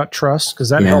ask you about trust because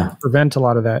that helps prevent a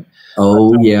lot of that.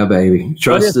 Oh, yeah, baby.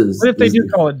 Trust is... What if they do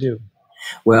call it due?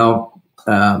 Well,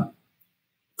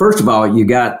 first of all, you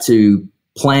got to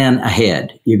plan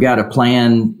ahead. You got to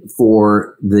plan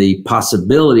for the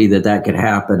possibility that that could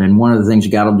happen. And one of the things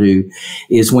you got to do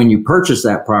is when you purchase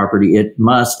that property, it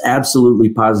must absolutely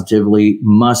positively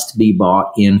must be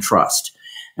bought in trust.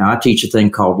 Now, I teach a thing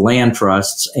called land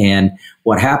trusts, and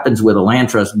what happens with a land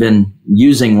trust, been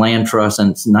using land trusts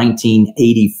since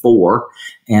 1984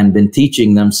 and been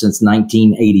teaching them since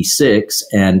 1986,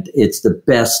 and it's the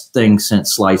best thing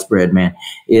since sliced bread, man.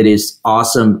 It is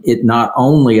awesome. It not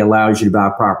only allows you to buy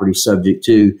property subject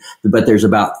to, but there's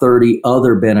about 30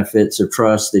 other benefits of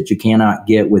trust that you cannot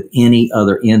get with any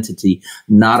other entity,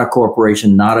 not a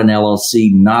corporation, not an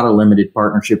LLC, not a limited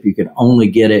partnership. You can only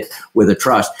get it with a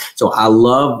trust. So I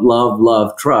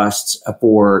love trusts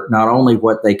for not only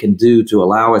what they can do to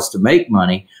allow us to make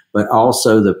money, but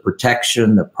also the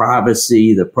protection, the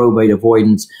privacy, the probate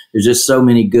avoidance. There's just so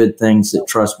many good things that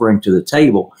trusts bring to the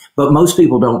table, but most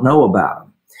people don't know about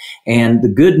them. And the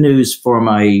good news from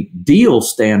a deal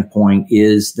standpoint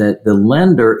is that the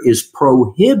lender is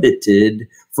prohibited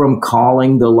from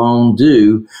calling the loan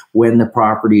due when the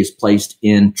property is placed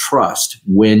in trust,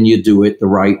 when you do it the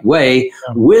right way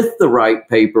with the right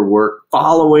paperwork,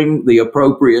 following the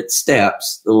appropriate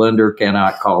steps. The lender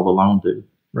cannot call the loan due.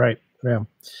 Right. Yeah.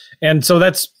 And so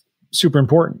that's super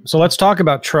important. So let's talk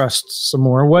about trusts some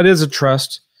more. What is a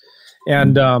trust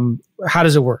and how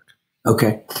does it work?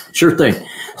 Okay, sure thing.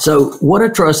 So what a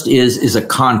trust is a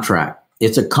contract.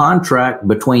 It's a contract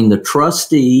between the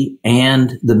trustee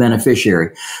and the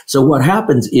beneficiary. So what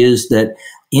happens is that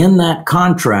in that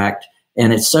contract,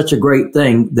 and it's such a great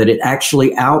thing that it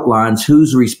actually outlines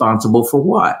who's responsible for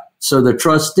what. So the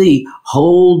trustee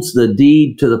holds the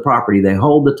deed to the property. They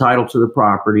hold the title to the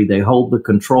property. They hold the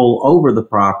control over the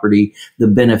property. The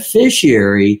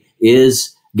beneficiary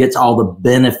gets all the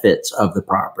benefits of the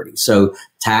property. So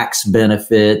tax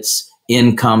benefits,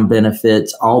 income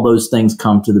benefits, all those things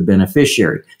come to the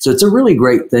beneficiary. So it's a really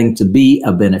great thing to be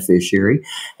a beneficiary.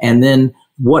 And then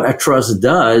what a trust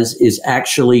does is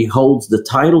actually holds the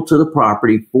title to the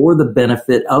property for the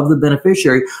benefit of the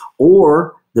beneficiary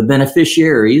or the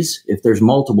beneficiaries, if there's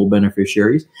multiple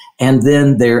beneficiaries, and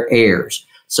then their heirs.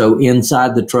 So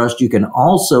inside the trust, you can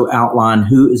also outline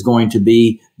who is going to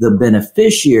be the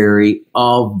beneficiary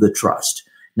of the trust.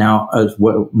 Now,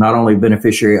 not only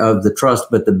beneficiary of the trust,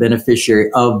 but the beneficiary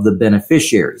of the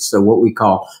beneficiaries. So what we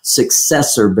call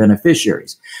successor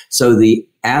beneficiaries. So the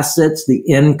assets, the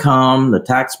income, the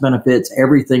tax benefits,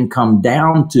 everything come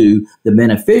down to the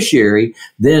beneficiary.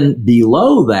 Then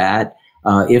below that,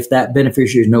 if that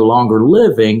beneficiary is no longer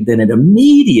living, then it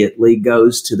immediately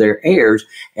goes to their heirs,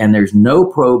 and there's no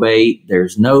probate,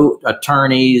 there's no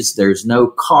attorneys, there's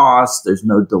no cost, there's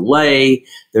no delay,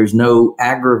 there's no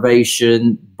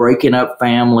aggravation, breaking up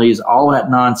families, all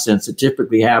that nonsense that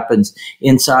typically happens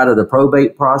inside of the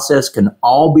probate process can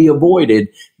all be avoided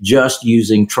just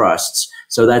using trusts.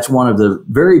 So that's one of the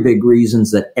very big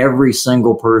reasons that every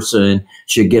single person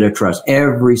should get a trust.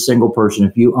 Every single person.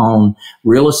 If you own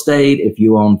real estate, if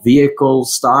you own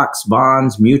vehicles, stocks,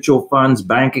 bonds, mutual funds,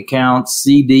 bank accounts,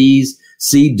 CDs,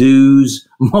 CDs,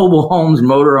 mobile homes,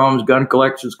 motorhomes, gun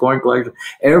collections, coin collections,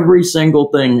 every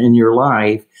single thing in your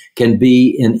life can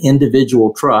be in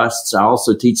individual trusts. I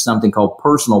also teach something called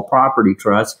personal property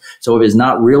trust. So if it's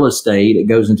not real estate, it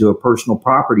goes into a personal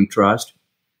property trust.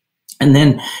 And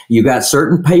then you got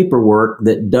certain paperwork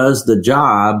that does the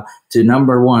job to,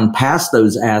 number one, pass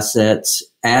those assets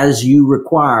as you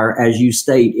require, as you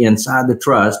state inside the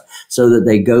trust, so that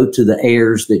they go to the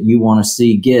heirs that you want to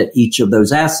see get each of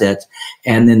those assets.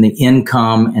 And then the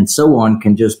income and so on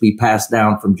can just be passed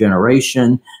down from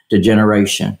generation to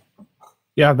generation.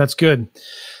 Yeah, that's good.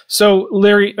 So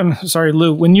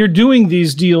Lou, when you're doing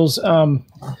these deals,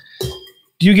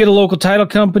 do you get a local title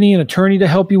company, an attorney to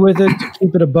help you with it, to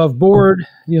keep it above board?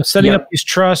 Setting up these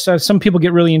trusts. Some people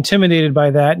get really intimidated by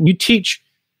that, and you teach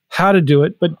how to do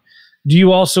it. But do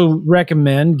you also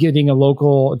recommend getting a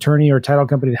local attorney or title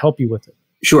company to help you with it?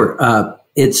 Sure.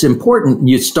 It's important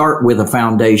you start with a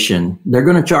foundation. They're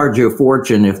going to charge you a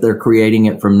fortune if they're creating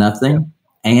it from nothing.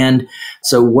 And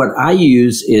so what I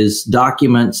use is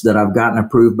documents that I've gotten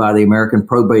approved by the American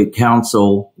Probate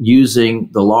Council using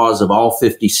the laws of all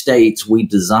 50 states. We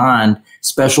designed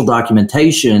special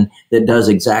documentation that does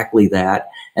exactly that.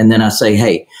 And then I say,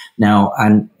 hey, now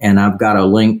I've got a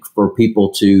link for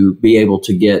people to be able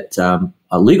to get a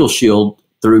Legal Shield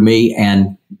through me,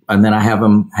 and then I have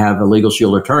them have a Legal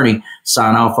Shield attorney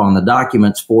sign off on the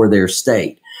documents for their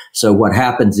state. So what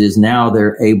happens is now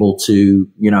they're able to,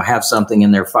 have something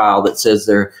in their file that says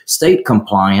they're state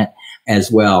compliant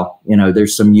as well.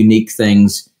 There's some unique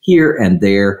things here and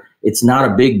there. It's not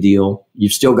a big deal.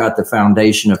 You've still got the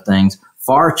foundation of things.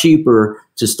 Far cheaper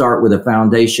to start with a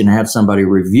foundation, have somebody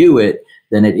review it,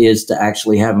 than it is to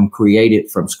actually have them create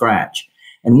it from scratch.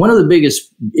 And one of the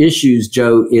biggest issues,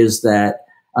 Joe, is that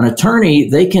an attorney,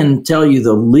 they can tell you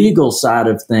the legal side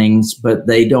of things, but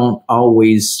they don't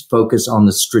always focus on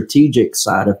the strategic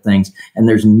side of things. And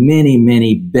there's many,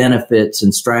 many benefits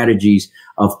and strategies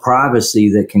of privacy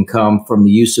that can come from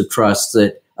the use of trusts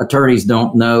that attorneys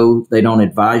don't know, they don't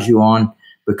advise you on,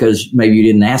 because maybe you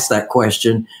didn't ask that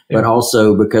question, but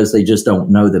also because they just don't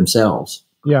know themselves.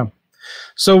 Yeah.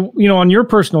 So, on your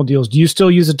personal deals, do you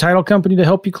still use a title company to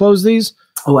help you close these?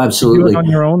 Oh, absolutely. Do it on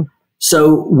your own?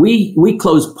 So we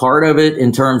close part of it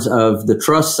in terms of the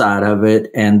trust side of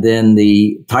it, and then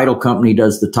the title company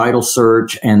does the title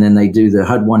search, and then they do the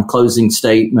HUD-1 closing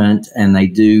statement, and they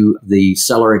do the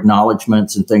seller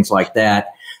acknowledgments and things like that.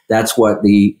 That's what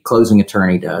the closing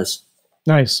attorney does.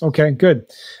 Nice. Okay, good.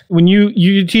 When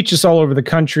you teach this all over the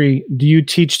country, do you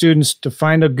teach students to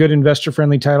find a good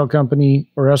investor-friendly title company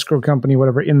or escrow company,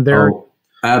 whatever, in their... Oh,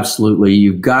 absolutely.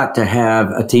 You've got to have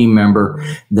a team member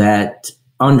that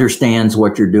understands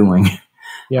what you're doing.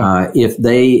 Yeah.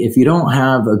 If you don't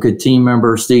have a good team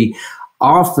member, see,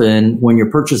 often when you're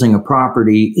purchasing a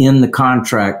property in the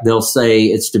contract, they'll say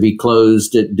it's to be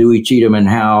closed at Dewey, Cheatham and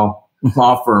Howe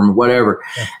law firm, whatever.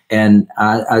 Yeah. And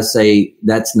I say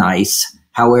that's nice.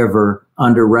 However,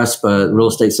 under RESPA, Real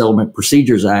Estate Settlement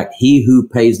Procedures Act, he who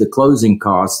pays the closing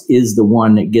costs is the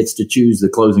one that gets to choose the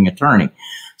closing attorney.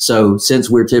 So since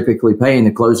we're typically paying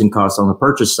the closing costs on the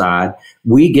purchase side,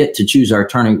 we get to choose our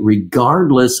attorney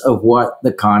regardless of what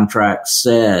the contract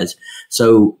says.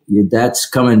 So that's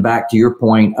coming back to your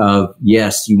point of,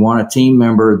 yes, you want a team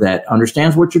member that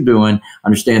understands what you're doing,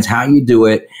 understands how you do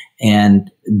it.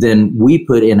 And then we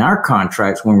put in our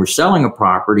contracts when we're selling a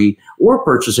property or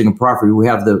purchasing a property, we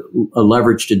have the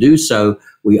leverage to do so.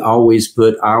 We always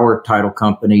put our title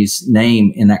company's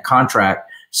name in that contract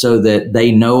so that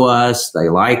they know us, they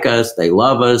like us, they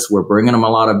love us. We're bringing them a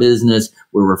lot of business.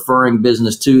 We're referring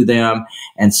business to them.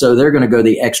 And so they're going to go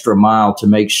the extra mile to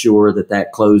make sure that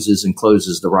that closes and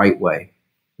closes the right way.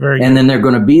 And then they're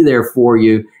going to be there for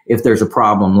you if there's a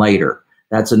problem later.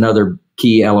 That's another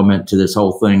key element to this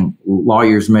whole thing.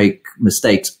 Lawyers make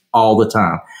mistakes all the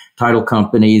time. Title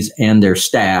companies and their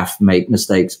staff make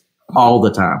mistakes all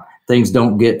the time. Things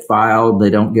don't get filed. They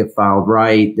don't get filed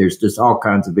right. There's just all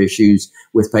kinds of issues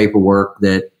with paperwork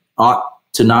that ought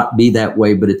to not be that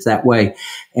way, but it's that way.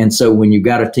 And so when you've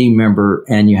got a team member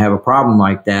and you have a problem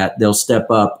like that, they'll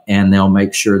step up and they'll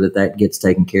make sure that that gets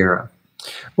taken care of.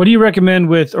 What do you recommend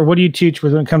with, or what do you teach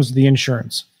when it comes to the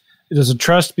insurance? Does a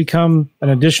trust become an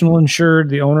additional insured?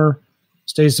 The owner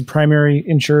stays the primary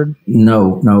insured?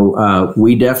 No.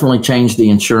 We definitely changed the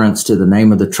insurance to the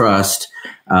name of the trust,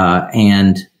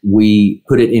 and we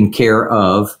put it in care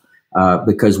of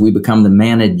because we become the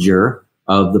manager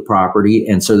of the property.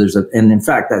 And so and in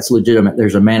fact, that's legitimate.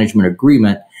 There's a management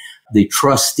agreement. The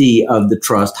trustee of the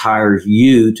trust hires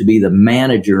you to be the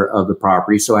manager of the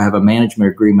property. So I have a management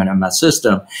agreement in my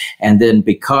system. And then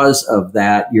because of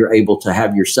that, you're able to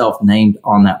have yourself named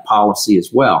on that policy as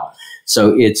well.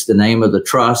 So it's the name of the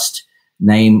trust,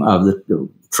 name of the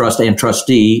trust and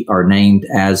trustee are named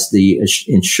as the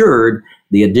insured.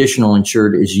 The additional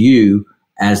insured is you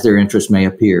as their interest may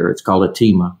appear. It's called a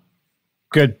TEMA.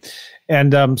 Good.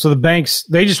 And so the banks,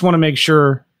 they just want to make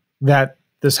sure that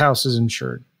this house is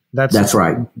insured. That's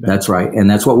right. That's right. And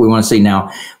that's what we want to see. Now,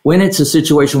 when it's a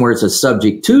situation where it's a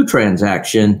subject to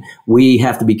transaction, we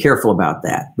have to be careful about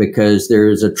that because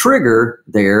there's a trigger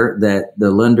there that the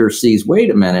lender sees, wait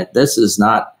a minute, this is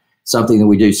not something that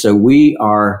we do. So we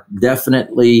are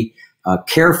definitely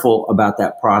careful about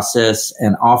that process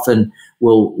and often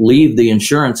will leave the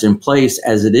insurance in place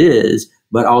as it is,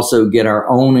 but also get our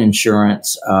own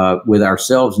insurance with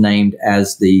ourselves named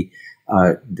as the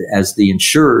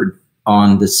insured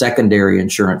on the secondary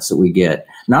insurance that we get.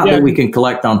 Not that we can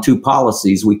collect on two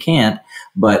policies, we can't,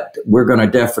 but we're going to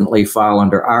definitely file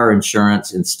under our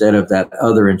insurance instead of that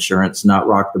other insurance, not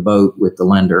rock the boat with the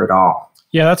lender at all.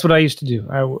 Yeah, that's what I used to do.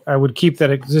 I would keep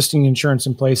that existing insurance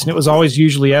in place, and it was always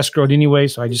usually escrowed anyway,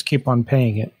 so I just keep on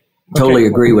paying it. Totally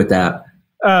agree with that.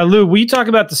 Lou, will you talk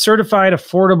about the Certified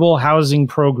Affordable Housing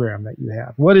Program that you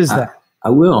have? What is that? I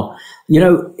will.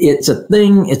 It's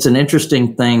an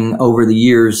interesting thing over the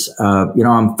years.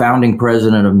 I'm founding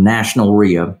president of National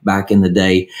RIA back in the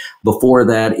day. Before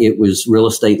that, it was Real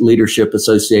Estate Leadership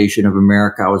Association of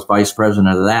America. I was vice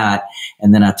president of that.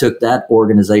 And then I took that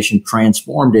organization,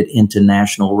 transformed it into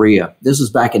National RIA. This was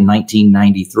back in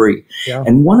 1993. Yeah.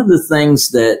 And one of the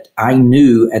things that I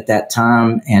knew at that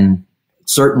time, and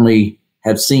certainly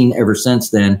have seen ever since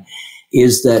then,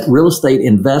 is that real estate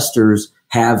investors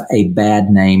have a bad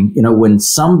name. When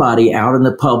somebody out in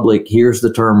the public hears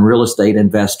the term real estate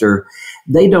investor,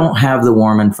 they don't have the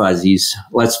warm and fuzzies.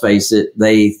 Let's face it.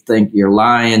 They think you're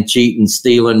lying, cheating,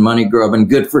 stealing, money grubbing,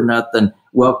 good for nothing.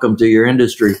 Welcome to your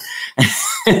industry.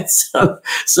 so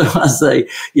I say,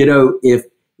 if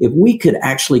we could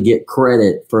actually get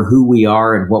credit for who we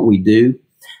are and what we do.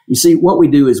 You see, what we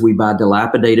do is we buy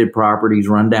dilapidated properties,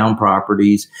 rundown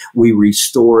properties. We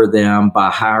restore them by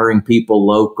hiring people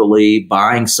locally,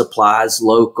 buying supplies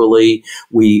locally.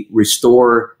 We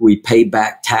restore, we pay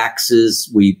back taxes.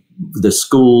 The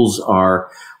schools are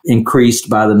increased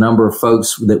by the number of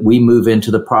folks that we move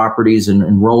into the properties and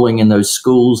enrolling in those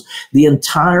schools. The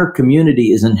entire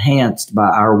community is enhanced by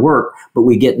our work, but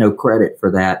we get no credit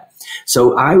for that.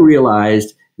 So I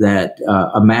realized that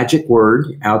a magic word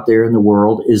out there in the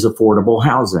world is affordable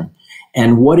housing.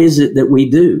 And what is it that we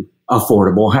do?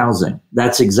 Affordable housing.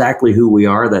 That's exactly who we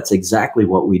are. That's exactly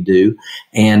what we do.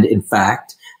 And in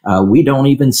fact, we don't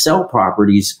even sell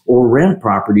properties or rent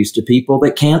properties to people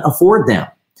that can't afford them.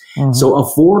 Mm-hmm. So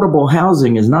affordable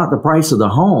housing is not the price of the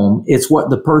home. It's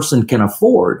what the person can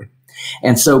afford.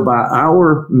 And so by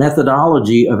our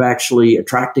methodology of actually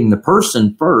attracting the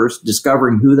person first,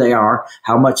 discovering who they are,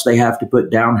 how much they have to put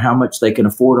down, how much they can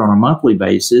afford on a monthly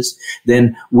basis,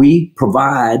 then we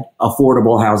provide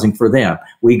affordable housing for them.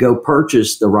 We go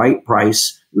purchase the right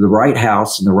price, the right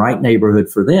house in the right neighborhood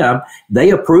for them.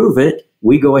 They approve it.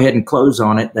 We go ahead and close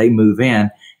on it. They move in,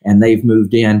 and they've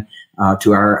moved in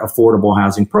to our affordable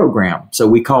housing program. So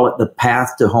we call it the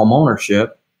path to home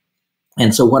ownership.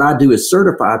 And so what I do is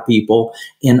certify people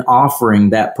in offering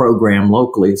that program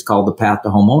locally. It's called the Path to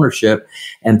Home Ownership.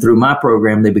 And through my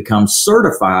program, they become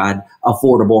certified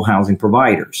affordable housing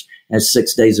providers. That's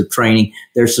 6 days of training.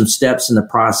 There's some steps in the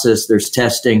process. There's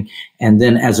testing. And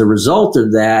then as a result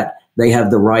of that, they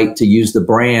have the right to use the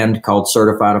brand called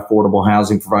Certified Affordable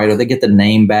Housing Provider. They get the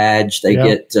name badge. They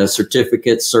get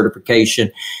certificates, certification.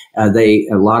 A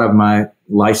lot of my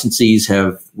licensees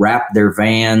have wrapped their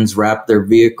vans, wrapped their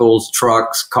vehicles,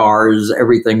 trucks, cars,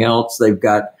 everything else. They've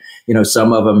got,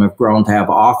 some of them have grown to have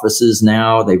offices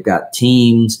now. They've got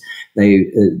teams.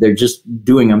 They're just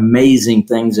doing amazing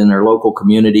things in their local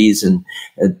communities. And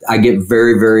I get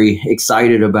very, very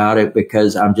excited about it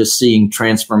because I'm just seeing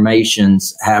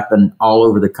transformations happen all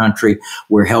over the country.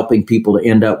 We're helping people to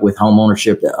end up with home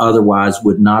ownership that otherwise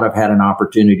would not have had an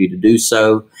opportunity to do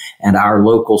so. And our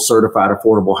local certified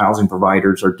affordable housing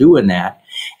providers are doing that.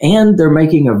 And they're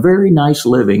making a very nice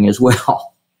living as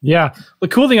well. Yeah. The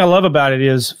cool thing I love about it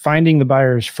is finding the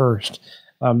buyers first,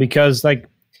 because like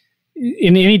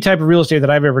in any type of real estate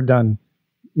that I've ever done,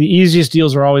 the easiest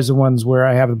deals are always the ones where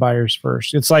I have the buyers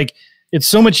first. It's like, it's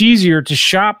so much easier to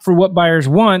shop for what buyers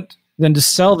want than to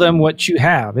sell them what you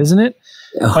have, isn't it?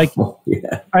 Like,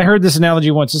 yeah. I heard this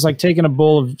analogy once. It's like taking a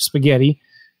bowl of spaghetti,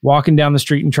 walking down the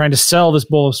street and trying to sell this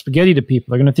bowl of spaghetti to people.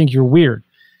 They're going to think you're weird.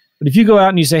 But if you go out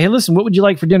and you say, hey, listen, what would you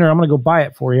like for dinner? I'm going to go buy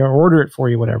it for you or order it for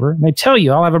you, whatever. And they tell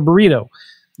you, I'll have a burrito.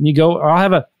 And you go, I'll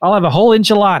have a whole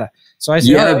enchilada. So I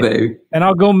say, yeah, baby. And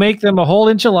I'll go make them a whole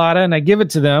enchilada and I give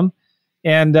it to them.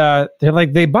 And they're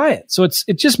like, they buy it. So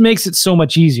it just makes it so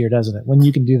much easier, doesn't it, when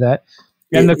you can do that?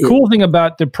 And the cool thing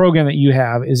about the program that you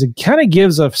have is it kind of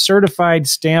gives a certified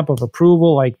stamp of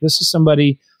approval. Like, this is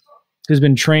somebody who's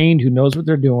been trained, who knows what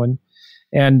they're doing.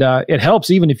 And it helps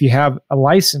even if you have a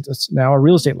license now, a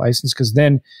real estate license, because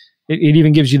then it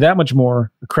even gives you that much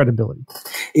more credibility.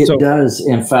 It does.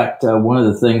 In fact, one of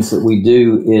the things that we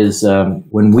do is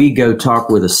when we go talk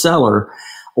with a seller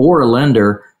or a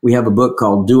lender, we have a book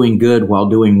called Doing Good While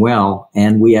Doing Well.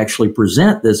 And we actually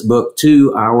present this book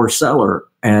to our seller.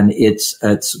 And it's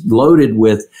loaded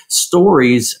with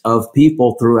stories of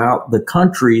people throughout the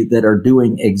country that are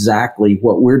doing exactly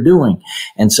what we're doing.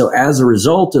 And so as a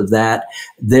result of that,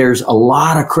 there's a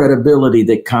lot of credibility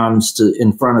that comes to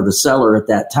in front of the seller at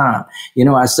that time.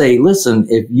 I say, listen,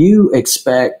 if you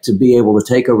expect to be able to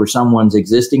take over someone's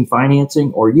existing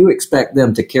financing, or you expect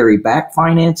them to carry back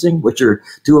financing, which are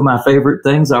two of my favorite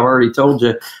things. I've already told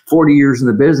you, 40 years in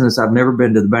the business, I've never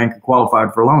been to the bank and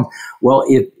qualified for loans. Well,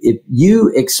 if you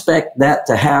expect that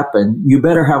to happen, you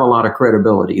better have a lot of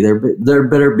credibility. There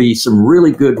better be some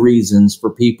really good reasons for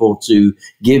people to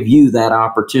give you that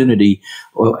opportunity.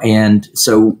 And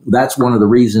so that's one of the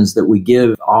reasons that we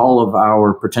give all of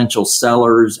our potential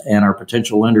sellers and our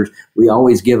potential lenders, we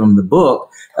always give them the book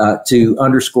to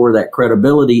underscore that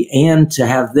credibility and to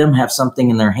have them have something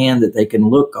in their hand that they can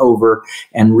look over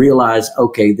and realize,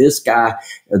 okay, this guy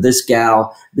or this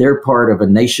gal, they're part of a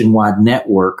nationwide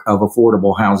network of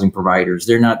affordable housing providers.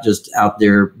 They're not just out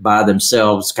there by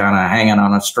themselves kind of hanging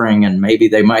on a string, and maybe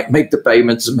they might make the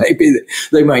payments and maybe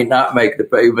they might not make the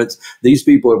payments. These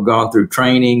people have gone through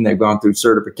training, they've gone through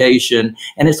certification,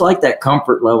 and it's like that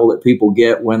comfort level that people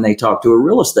get when they talk to a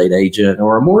real estate agent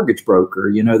or a mortgage broker.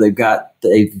 You know, they've got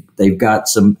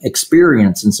some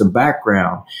experience and some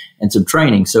background and some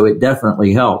training, so it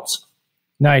definitely helps.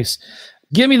 Nice.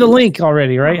 Give me the link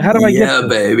already, right? How do I get this?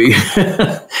 Baby.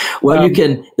 Well, you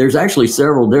can, there's actually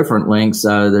several different links.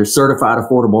 There's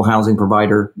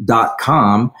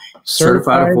certifiedaffordablehousingrovider.com.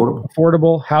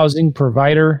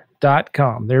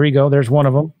 Certifiedaffordablehousingrovider.com. There we go. There's one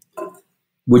of them.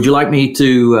 Would you like me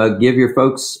to give your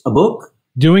folks a book?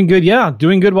 Doing good. Yeah.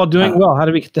 Doing good while doing well. How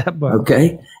do we get that book?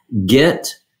 Okay.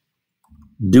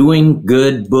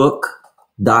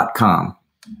 GetDoingGoodBook.com.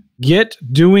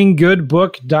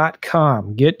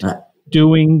 GetDoingGoodBook.com.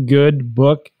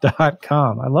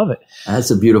 GetDoingGoodBook.com. I love it.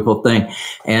 That's a beautiful thing.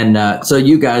 And so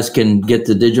you guys can get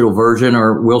the digital version,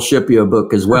 or we'll ship you a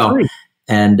book as well.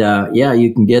 And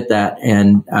you can get that.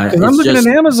 And I'm looking at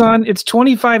Amazon. It's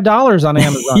 $25 on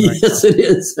Amazon. Yes, it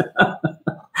is.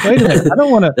 Wait a minute. I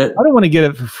don't want to get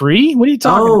it for free. What are you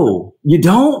talking about? Oh, you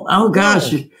don't? Oh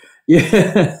gosh.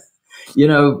 Yeah.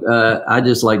 I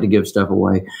just like to give stuff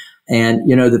away. And,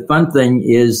 the fun thing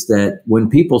is that when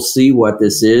people see what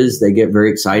this is, they get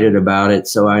very excited about it.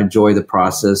 So I enjoy the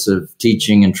process of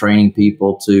teaching and training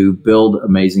people to build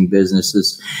amazing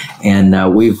businesses.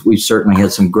 And we've certainly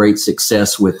had some great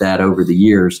success with that over the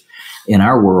years in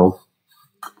our world.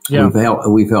 Yeah.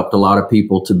 We've helped a lot of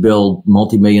people to build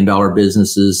multi-million-dollar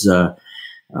businesses.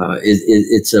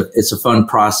 It's a fun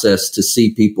process to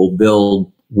see people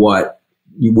build what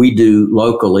we do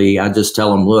locally. I just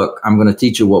tell them, look, I'm going to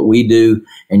teach you what we do,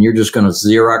 and you're just going to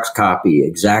Xerox copy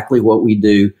exactly what we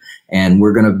do. And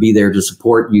we're going to be there to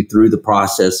support you through the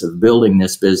process of building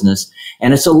this business.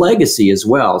 And it's a legacy as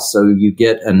well. So you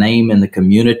get a name in the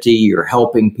community. You're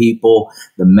helping people,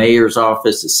 the mayor's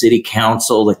office, the city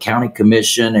council, the county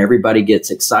commission. Everybody gets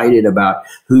excited about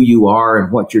who you are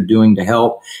and what you're doing to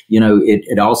help.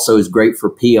 It also is great for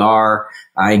PR.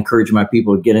 I encourage my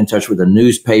people to get in touch with the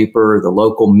newspaper, the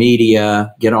local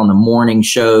media, get on the morning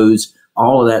shows,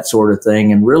 all of that sort of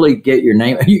thing, and really get your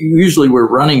name. Usually we're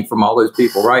running from all those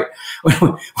people, right? We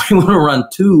want to run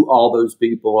to all those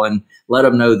people and let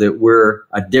them know that we're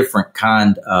a different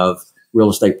kind of real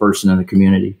estate person in the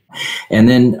community. And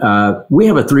then we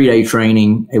have a 3-day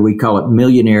training, and we call it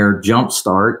Millionaire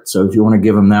Jumpstart. So if you want to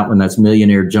give them that one, that's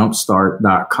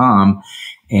millionairejumpstart.com.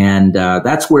 And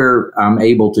that's where I'm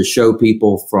able to show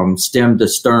people from stem to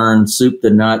stern, soup to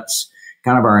nuts,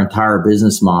 kind of our entire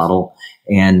business model.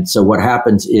 And so what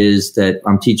happens is that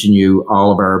I'm teaching you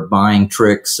all of our buying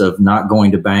tricks of not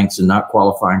going to banks and not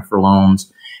qualifying for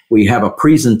loans. We have a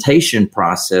presentation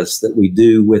process that we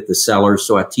do with the sellers.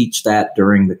 So I teach that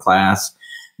during the class.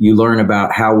 You learn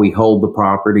about how we hold the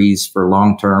properties for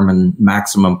long-term and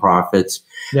maximum profits.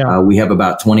 Yeah. We have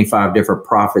about 25 different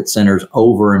profit centers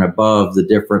over and above the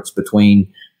difference between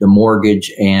the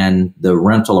mortgage and the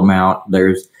rental amount.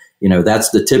 There's, that's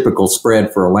the typical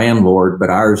spread for a landlord, but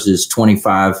ours is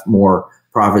 25 more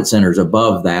profit centers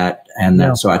above that.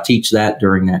 And so I teach that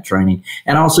during that training.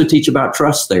 And I also teach about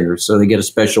trust there. So they get a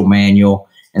special manual,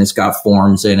 and it's got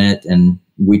forms in it, and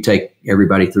we take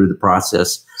everybody through the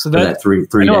process. So that three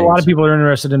I know days. A lot of people are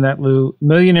interested in that, Lou.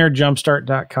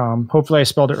 MillionaireJumpstart.com. Hopefully I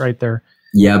spelled it right there.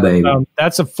 Yeah, baby.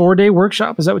 That's a 4-day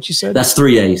workshop. Is that what you said? That's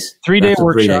 3 days. 3-day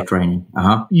workshop. 3-day training.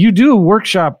 You do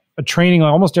a training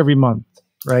almost every month,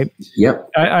 right? Yep.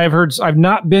 I've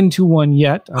not been to one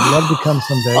yet. I'd love to come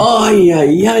someday. Oh,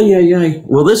 yeah.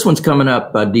 Well, this one's coming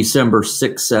up December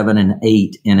 6, 7, and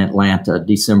 8 in Atlanta.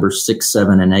 December 6,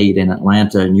 7, and 8 in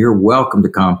Atlanta. And you're welcome to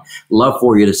come. Love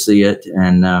for you to see it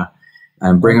and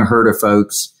bring a herd of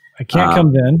folks. I can't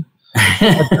come then.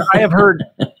 I have heard,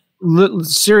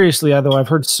 seriously, though, I've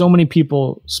heard so many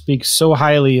people speak so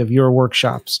highly of your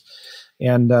workshops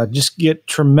and just get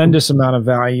tremendous amount of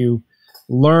value,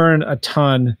 learn a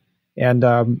ton. And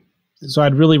so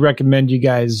I'd really recommend you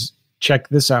guys check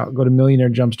this out. Go to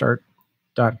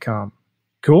millionairejumpstart.com.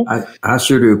 Cool. I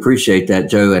sure do appreciate that,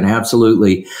 Joe. And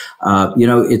absolutely,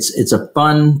 it's a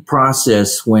fun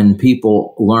process when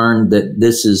people learn that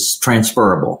this is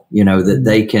transferable, that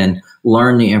they can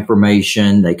learn the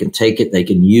information, they can take it, they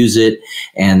can use it.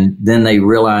 And then they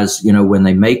realize, when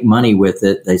they make money with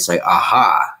it, they say,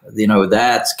 aha,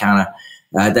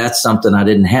 that's something I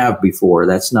didn't have before.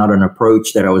 That's not an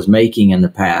approach that I was making in the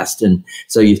past. And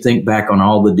so you think back on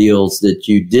all the deals that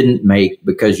you didn't make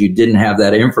because you didn't have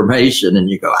that information, and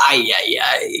you go,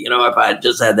 if I had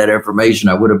just had that information,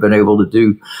 I would have been able to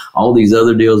do all these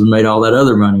other deals and made all that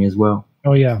other money as well.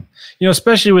 Oh, yeah.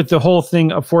 Especially with the whole thing,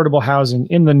 affordable housing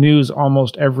in the news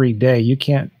almost every day. You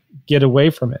can't get away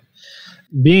from it.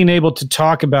 Being able to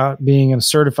talk about being a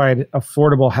certified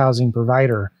affordable housing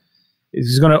provider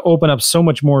is going to open up so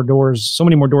many more doors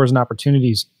and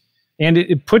opportunities. And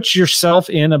it puts yourself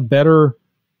in a better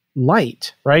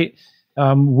light, right?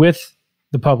 With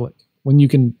the public when you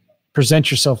can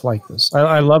present yourself like this.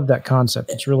 I love that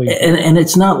concept. It's really, and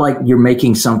it's not like you're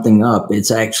making something up.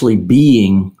 It's actually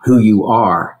being who you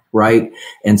are, right?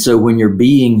 And so when you're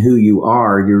being who you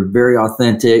are, you're very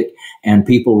authentic, and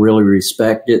people really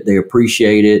respect it. They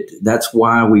appreciate it. That's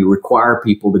why we require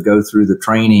people to go through the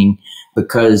training,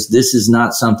 because this is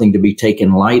not something to be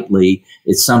taken lightly.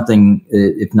 It's something,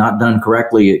 if not done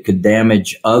correctly, it could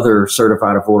damage other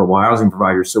certified affordable housing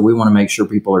providers. So we want to make sure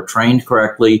people are trained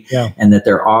correctly, and that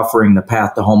they're offering the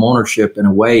path to home ownership in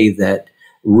a way that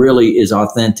really is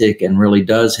authentic and really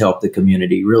does help the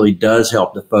community, really does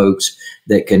help the folks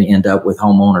that can end up with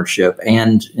home ownership,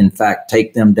 and in fact,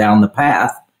 take them down the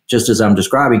path, just as I'm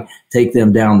describing, take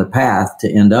them down the path to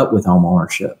end up with home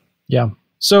ownership. Yeah.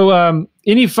 So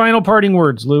any final parting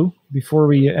words, Lou, before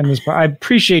we end this? I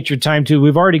appreciate your time, too.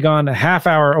 We've already gone a half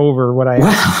hour over what I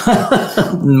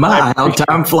asked. How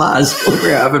time flies.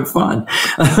 We're having fun.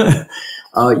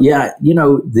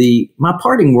 My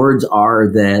parting words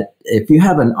are that if you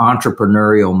have an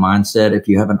entrepreneurial mindset, if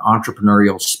you have an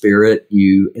entrepreneurial spirit,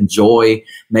 you enjoy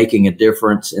making a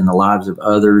difference in the lives of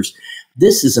others,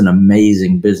 this is an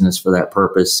amazing business for that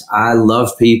purpose. I love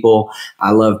people.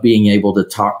 I love being able to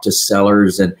talk to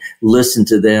sellers and listen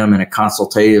to them in a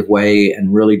consultative way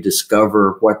and really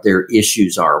discover what their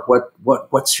issues are.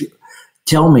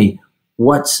 Tell me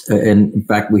what's, and in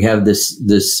fact, we have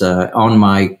this on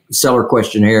my seller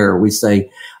questionnaire, we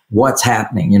say, what's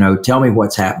happening? Tell me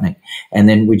what's happening. And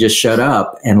then we just shut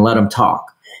up and let them talk.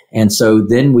 And so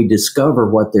then we discover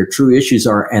what their true issues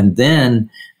are. And then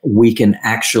we can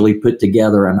actually put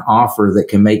together an offer that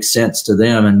can make sense to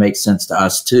them and make sense to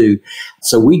us too.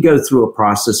 So we go through a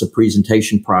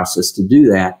presentation process to do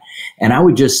that. And I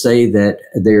would just say that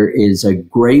there is a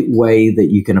great way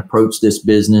that you can approach this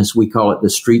business. We call it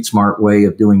the street smart way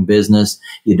of doing business.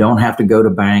 You don't have to go to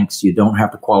banks. You don't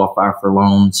have to qualify for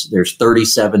loans. There's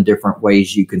 37 different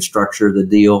ways you can structure the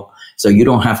deal. So you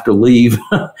don't have to leave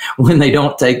when they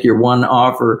don't take your one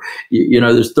offer.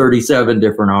 There's 37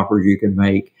 different offers you can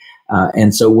make.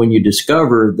 And so when you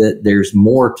discover that there's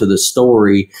more to the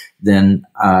story, then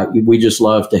we just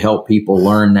love to help people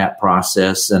learn that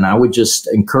process. And I would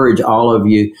just encourage all of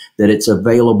you that it's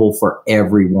available for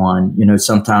everyone.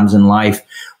 Sometimes in life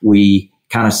we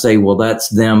kind of say, well, that's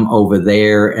them over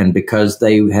there. And because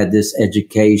they had this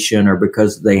education or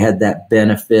because they had that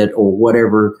benefit or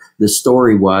whatever the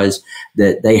story was,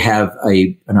 that they have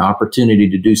an opportunity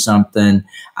to do something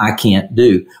I can't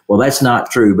do. Well, that's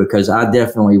not true, because I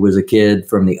definitely was a kid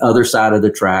from the other side of the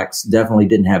tracks, definitely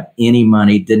didn't have any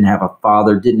money, didn't have a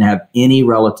father, didn't have any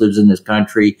relatives in this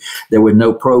country. There were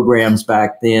no programs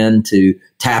back then to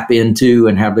tap into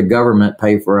and have the government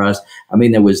pay for us. I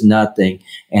mean, there was nothing.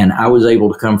 And I was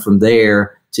able to come from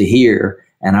there to here.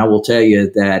 And I will tell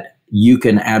you that you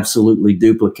can absolutely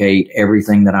duplicate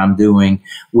everything that I'm doing.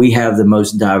 We have the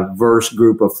most diverse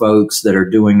group of folks that are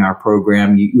doing our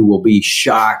program. You will be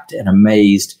shocked and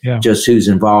amazed just who's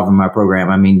involved in my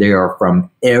program. I mean, they are from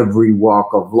every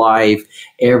walk of life,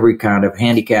 every kind of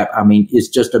handicap. I mean, it's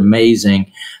just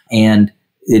amazing. And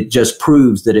it just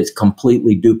proves that it's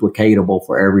completely duplicatable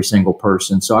for every single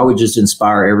person. So I would just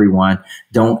inspire everyone.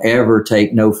 Don't ever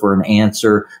take no for an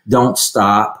answer. Don't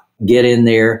stop. Get in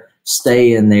there.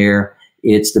 Stay in there.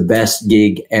 It's the best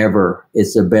gig ever.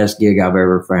 It's the best gig I've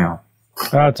ever found.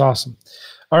 That's awesome.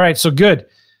 All right. So good.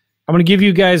 I'm going to give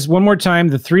you guys one more time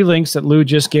the 3 links that Lou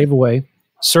just gave away.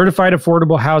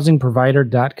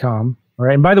 CertifiedAffordableHousingProvider.com. All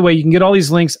right. And by the way, you can get all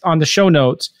these links on the show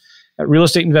notes at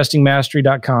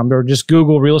realestateinvestingmastery.com, or just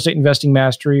Google Real Estate Investing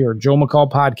Mastery or Joe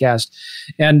McCall Podcast.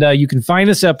 And you can find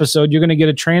this episode. You're going to get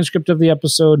a transcript of the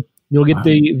episode. You'll get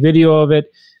the video of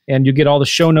it, and you get all the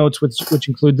show notes, which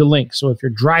include the link. So if you're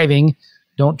driving,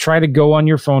 don't try to go on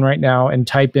your phone right now and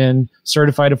type in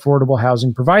certified affordable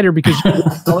housing provider, because you're going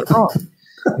to spell it wrong.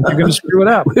 You're going to screw it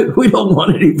up. We don't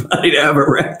want anybody to have a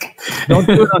wreck. Don't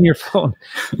do it on your phone.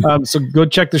 So go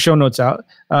check the show notes out.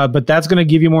 But that's going to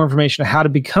give you more information on how to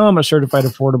become a certified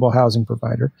affordable housing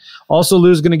provider. Also,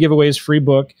 Lou's going to give away his free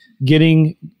book,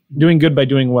 Doing Good by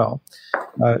Doing Well.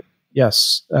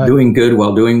 Yes. Doing good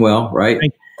while doing well, right?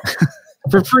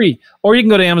 For free. Or you can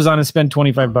go to Amazon and spend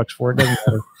 $25 for it. Doesn't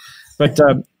matter. But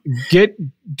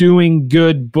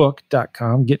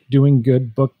getdoinggoodbook.com,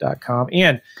 getdoinggoodbook.com.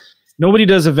 And nobody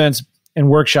does events and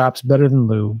workshops better than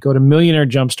Lou. Go to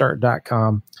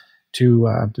millionairejumpstart.com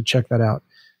to check that out.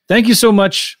 Thank you so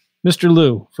much, Mr.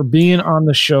 Lou, for being on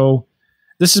the show.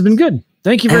 This has been good.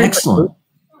 Thank you very much. Excellent.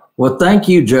 Well, thank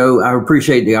you, Joe. I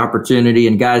appreciate the opportunity.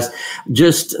 And guys,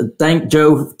 just thank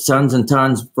Joe tons and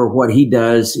tons for what he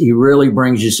does. He really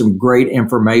brings you some great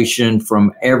information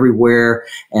from everywhere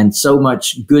and so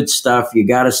much good stuff. You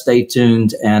got to stay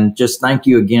tuned. And just thank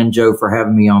you again, Joe, for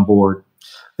having me on board.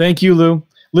 Thank you, Lou.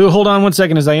 Lou, hold on one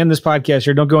second as I end this podcast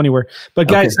here. Don't go anywhere. But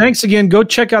guys, Thanks again. Go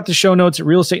check out the show notes at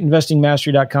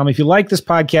realestateinvestingmastery.com. If you like this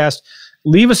podcast,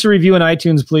 leave us a review on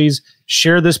iTunes, please.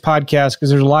 Share this podcast because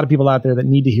there's a lot of people out there that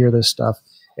need to hear this stuff.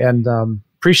 And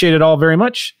appreciate it all very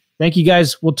much. Thank you,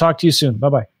 guys. We'll talk to you soon.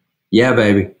 Bye-bye. Yeah,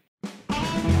 baby.